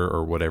water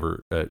or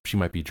whatever she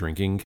might be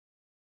drinking,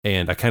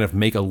 and I kind of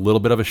make a little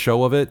bit of a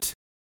show of it,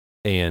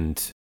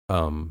 and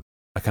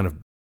I kind of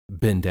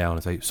bend down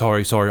and say,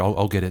 "Sorry,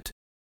 I'll get it,"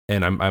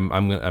 and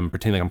I'm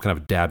pretending like I'm kind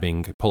of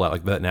dabbing, pull out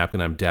like that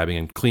napkin, I'm dabbing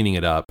and cleaning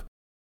it up,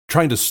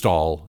 trying to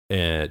stall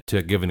to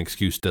give an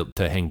excuse to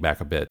hang back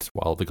a bit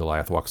while the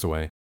Goliath walks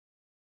away.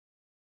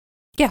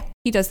 Yeah,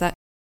 he does that.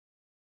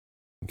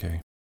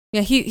 Okay.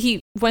 Yeah, he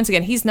once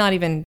again, he's not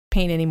even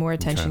paying any more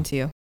attention to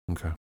you.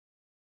 Okay.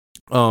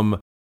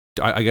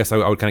 I guess I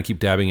would kind of keep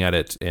dabbing at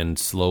it and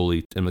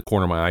slowly in the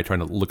corner of my eye trying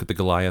to look at the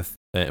Goliath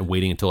and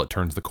waiting until it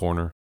turns the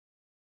corner.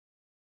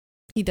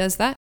 He does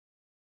that.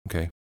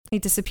 Okay. He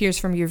disappears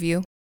from your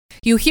view.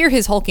 You hear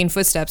his hulking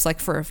footsteps like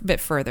for a bit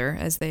further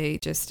as they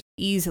just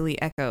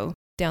easily echo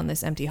down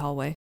this empty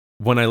hallway.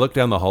 When I look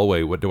down the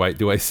hallway, what do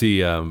I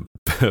see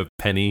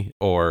Penny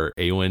or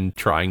Awen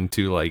trying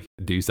to like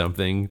do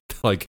something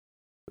like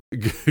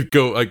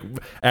go like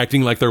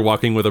acting like they're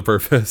walking with a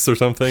purpose or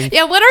something?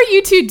 Yeah, what are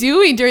you two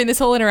doing during this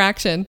whole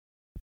interaction?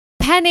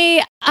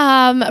 Penny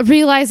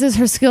realizes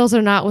her skills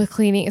are not with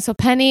cleaning. So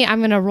Penny,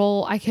 I'm gonna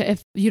roll.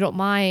 If you don't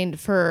mind,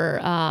 for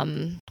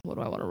what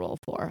do I want to roll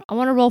for? I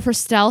want to roll for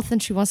stealth,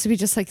 and she wants to be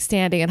just like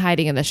standing and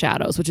hiding in the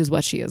shadows, which is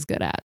what she is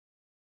good at.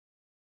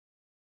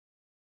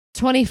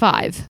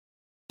 25.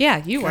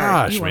 Yeah, you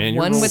are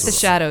one with the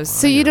shadows.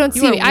 So you don't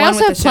see me. I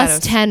also have plus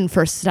 10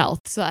 for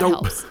stealth, so that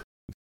helps.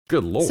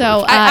 Good lord.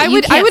 So I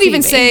would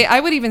even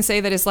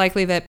say that it's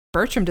likely that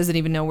Bertram doesn't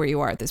even know where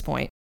you are at this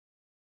point.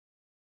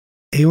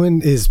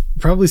 Awen is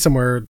probably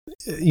somewhere,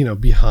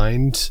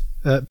 behind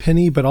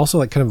Penny, but also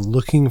like kind of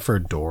looking for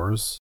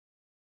doors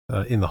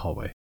in the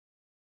hallway.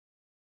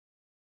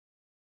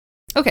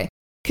 Okay.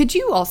 Could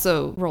you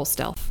also roll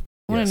stealth?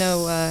 I want to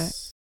know.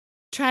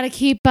 Try to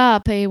keep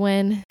up,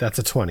 Awen. That's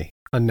a 20.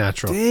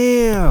 Unnatural.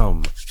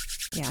 Damn.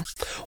 Yeah.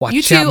 Watch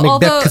You two, out, Macbeth,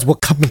 although- because we're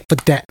coming for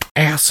that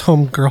ass,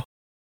 homegirl.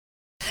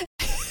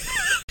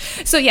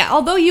 So yeah,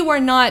 although you are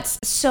not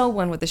so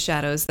one with the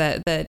shadows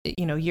that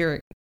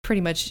you're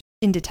pretty much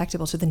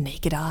indetectable to the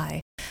naked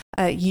eye,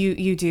 you're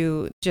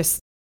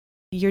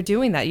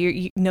doing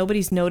that.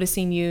 Nobody's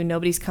noticing you.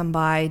 Nobody's come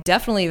by.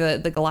 Definitely,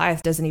 the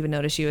Goliath doesn't even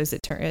notice you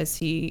as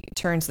he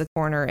turns the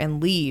corner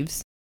and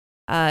leaves.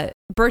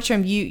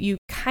 Bertram, you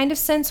kind of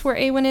sense where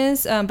Awen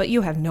is, but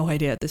you have no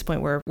idea at this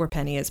point where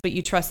Penny is. But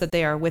you trust that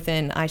they are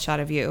within eyeshot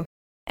of you.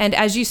 And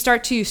as you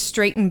start to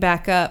straighten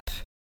back up,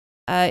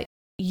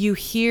 you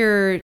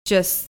hear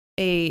just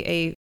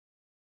a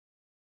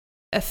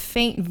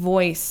faint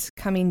voice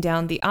coming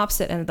down the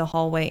opposite end of the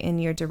hallway in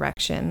your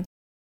direction.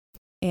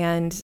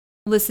 And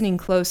listening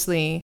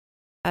closely,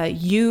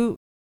 you,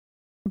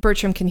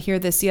 Bertram, can hear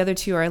this. The other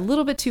two are a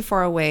little bit too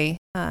far away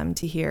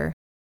to hear.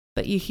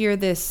 But you hear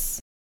this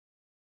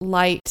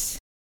light,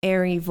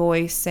 airy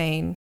voice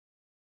saying,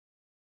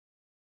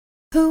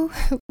 "Who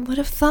would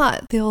have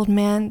thought the old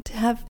man to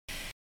have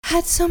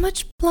had so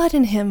much blood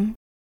in him?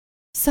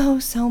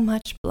 So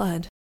much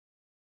blood.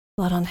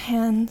 Blood on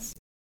hands,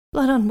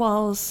 blood on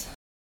walls.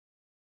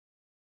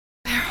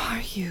 Where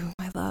are you,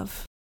 my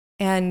love?"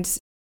 And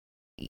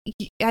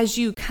as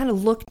you kind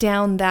of look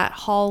down that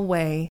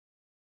hallway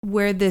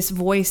where this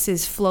voice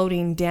is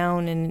floating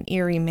down in an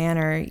eerie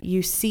manner,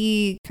 you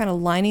see kind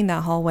of lining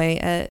that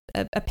hallway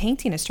a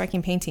painting, a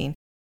striking painting.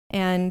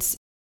 And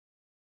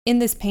in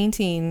this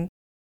painting,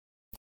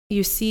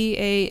 you see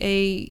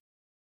a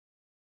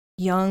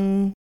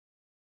young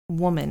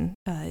woman.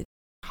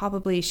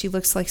 Probably she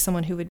looks like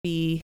someone who would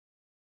be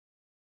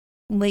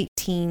late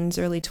teens,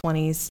 early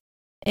 20s,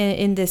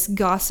 in this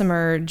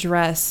gossamer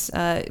dress,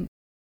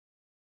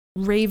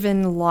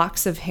 raven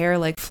locks of hair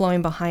like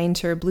flowing behind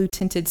her, blue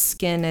tinted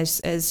skin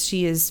as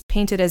she is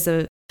painted as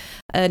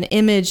an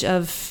image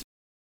of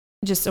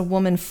just a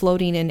woman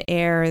floating in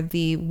air,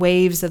 the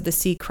waves of the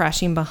sea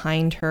crashing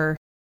behind her,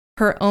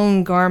 her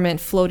own garment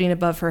floating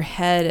above her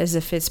head as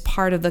if it's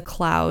part of the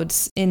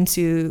clouds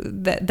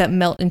that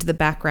melt into the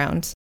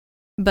background.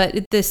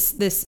 But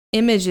this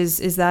image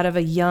is that of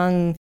a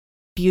young,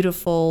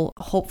 beautiful,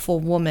 hopeful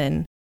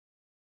woman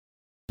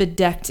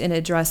bedecked in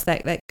a dress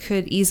that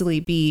could easily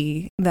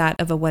be that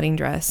of a wedding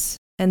dress.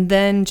 And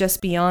then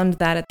just beyond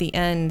that at the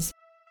end,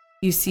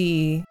 you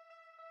see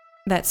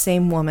that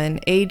same woman,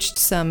 aged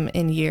some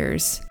in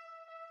years,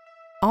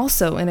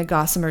 also in a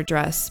gossamer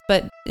dress.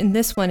 But in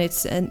this one,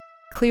 it's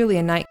clearly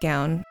a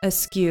nightgown,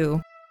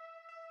 askew.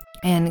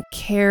 And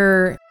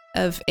care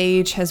of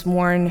age has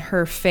worn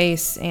her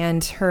face,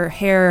 and her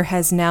hair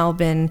has now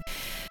been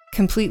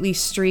completely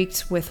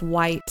streaked with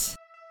white.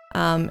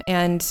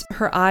 And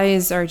her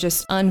eyes are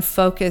just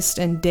unfocused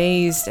and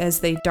dazed as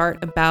they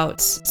dart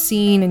about,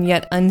 seen and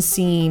yet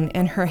unseen,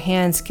 and her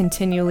hands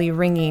continually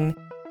wringing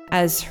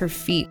as her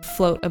feet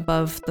float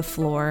above the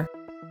floor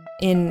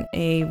in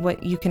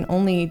what you can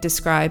only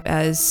describe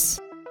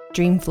as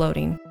dream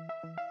floating.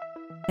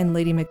 And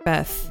Lady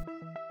Macbeth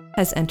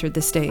has entered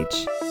the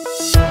stage.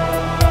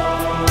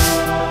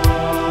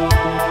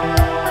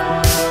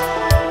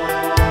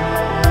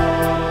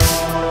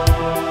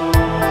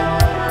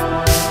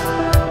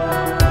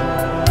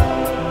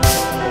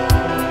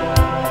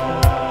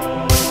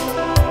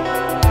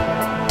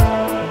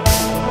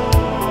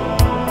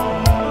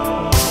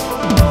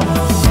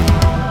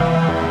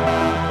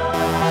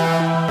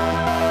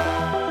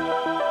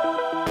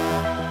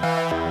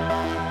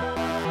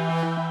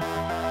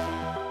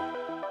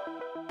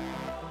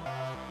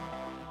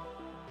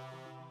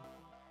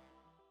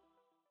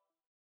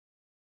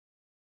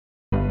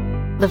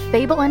 The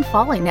Fable and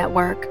Folly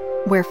Network,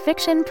 where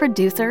fiction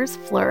producers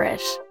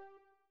flourish.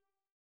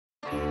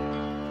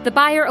 The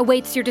buyer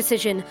awaits your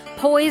decision,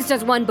 poised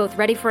as one both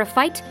ready for a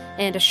fight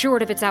and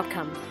assured of its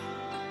outcome.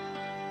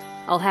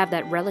 I'll have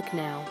that relic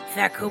now.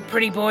 Thaku,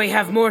 pretty boy,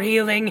 have more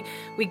healing.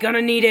 We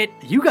gonna need it.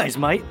 You guys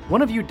might.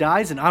 One of you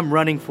dies and I'm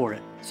running for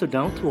it. So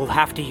don't. We'll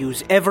have to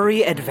use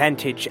every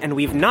advantage, and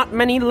we've not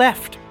many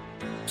left.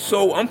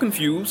 So, I'm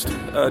confused.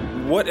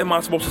 What am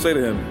I supposed to say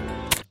to him?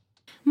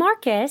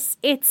 Marcus,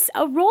 it's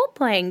a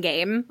role-playing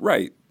game.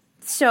 Right.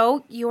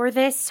 So, you're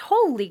this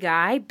holy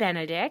guy,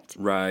 Benedict.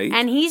 Right.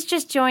 And he's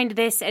just joined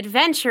this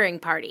adventuring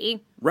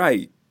party.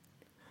 Right.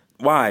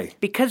 Why?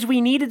 Because we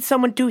needed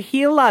someone to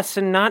heal us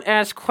and not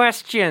ask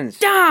questions.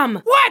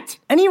 Dom! What?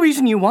 Any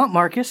reason you want,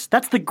 Marcus.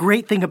 That's the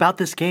great thing about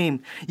this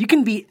game. You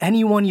can be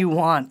anyone you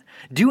want.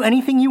 Do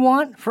anything you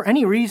want, for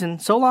any reason,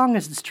 so long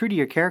as it's true to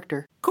your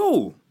character.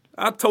 Cool.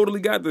 I totally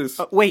got this.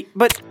 Wait,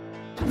 but...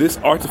 This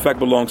artifact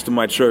belongs to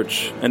my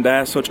church, and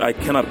as such, I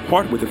cannot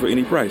part with it for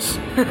any price.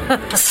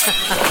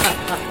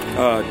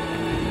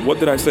 What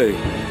did I say?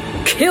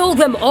 Kill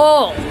them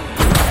all!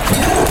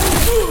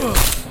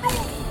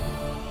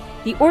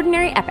 The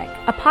Ordinary Epic,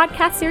 a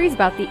podcast series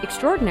about the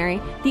extraordinary,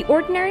 the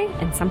ordinary,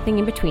 and something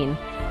in between.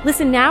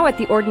 Listen now at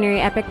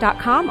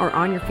theordinaryepic.com or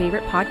on your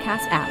favorite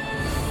podcast app.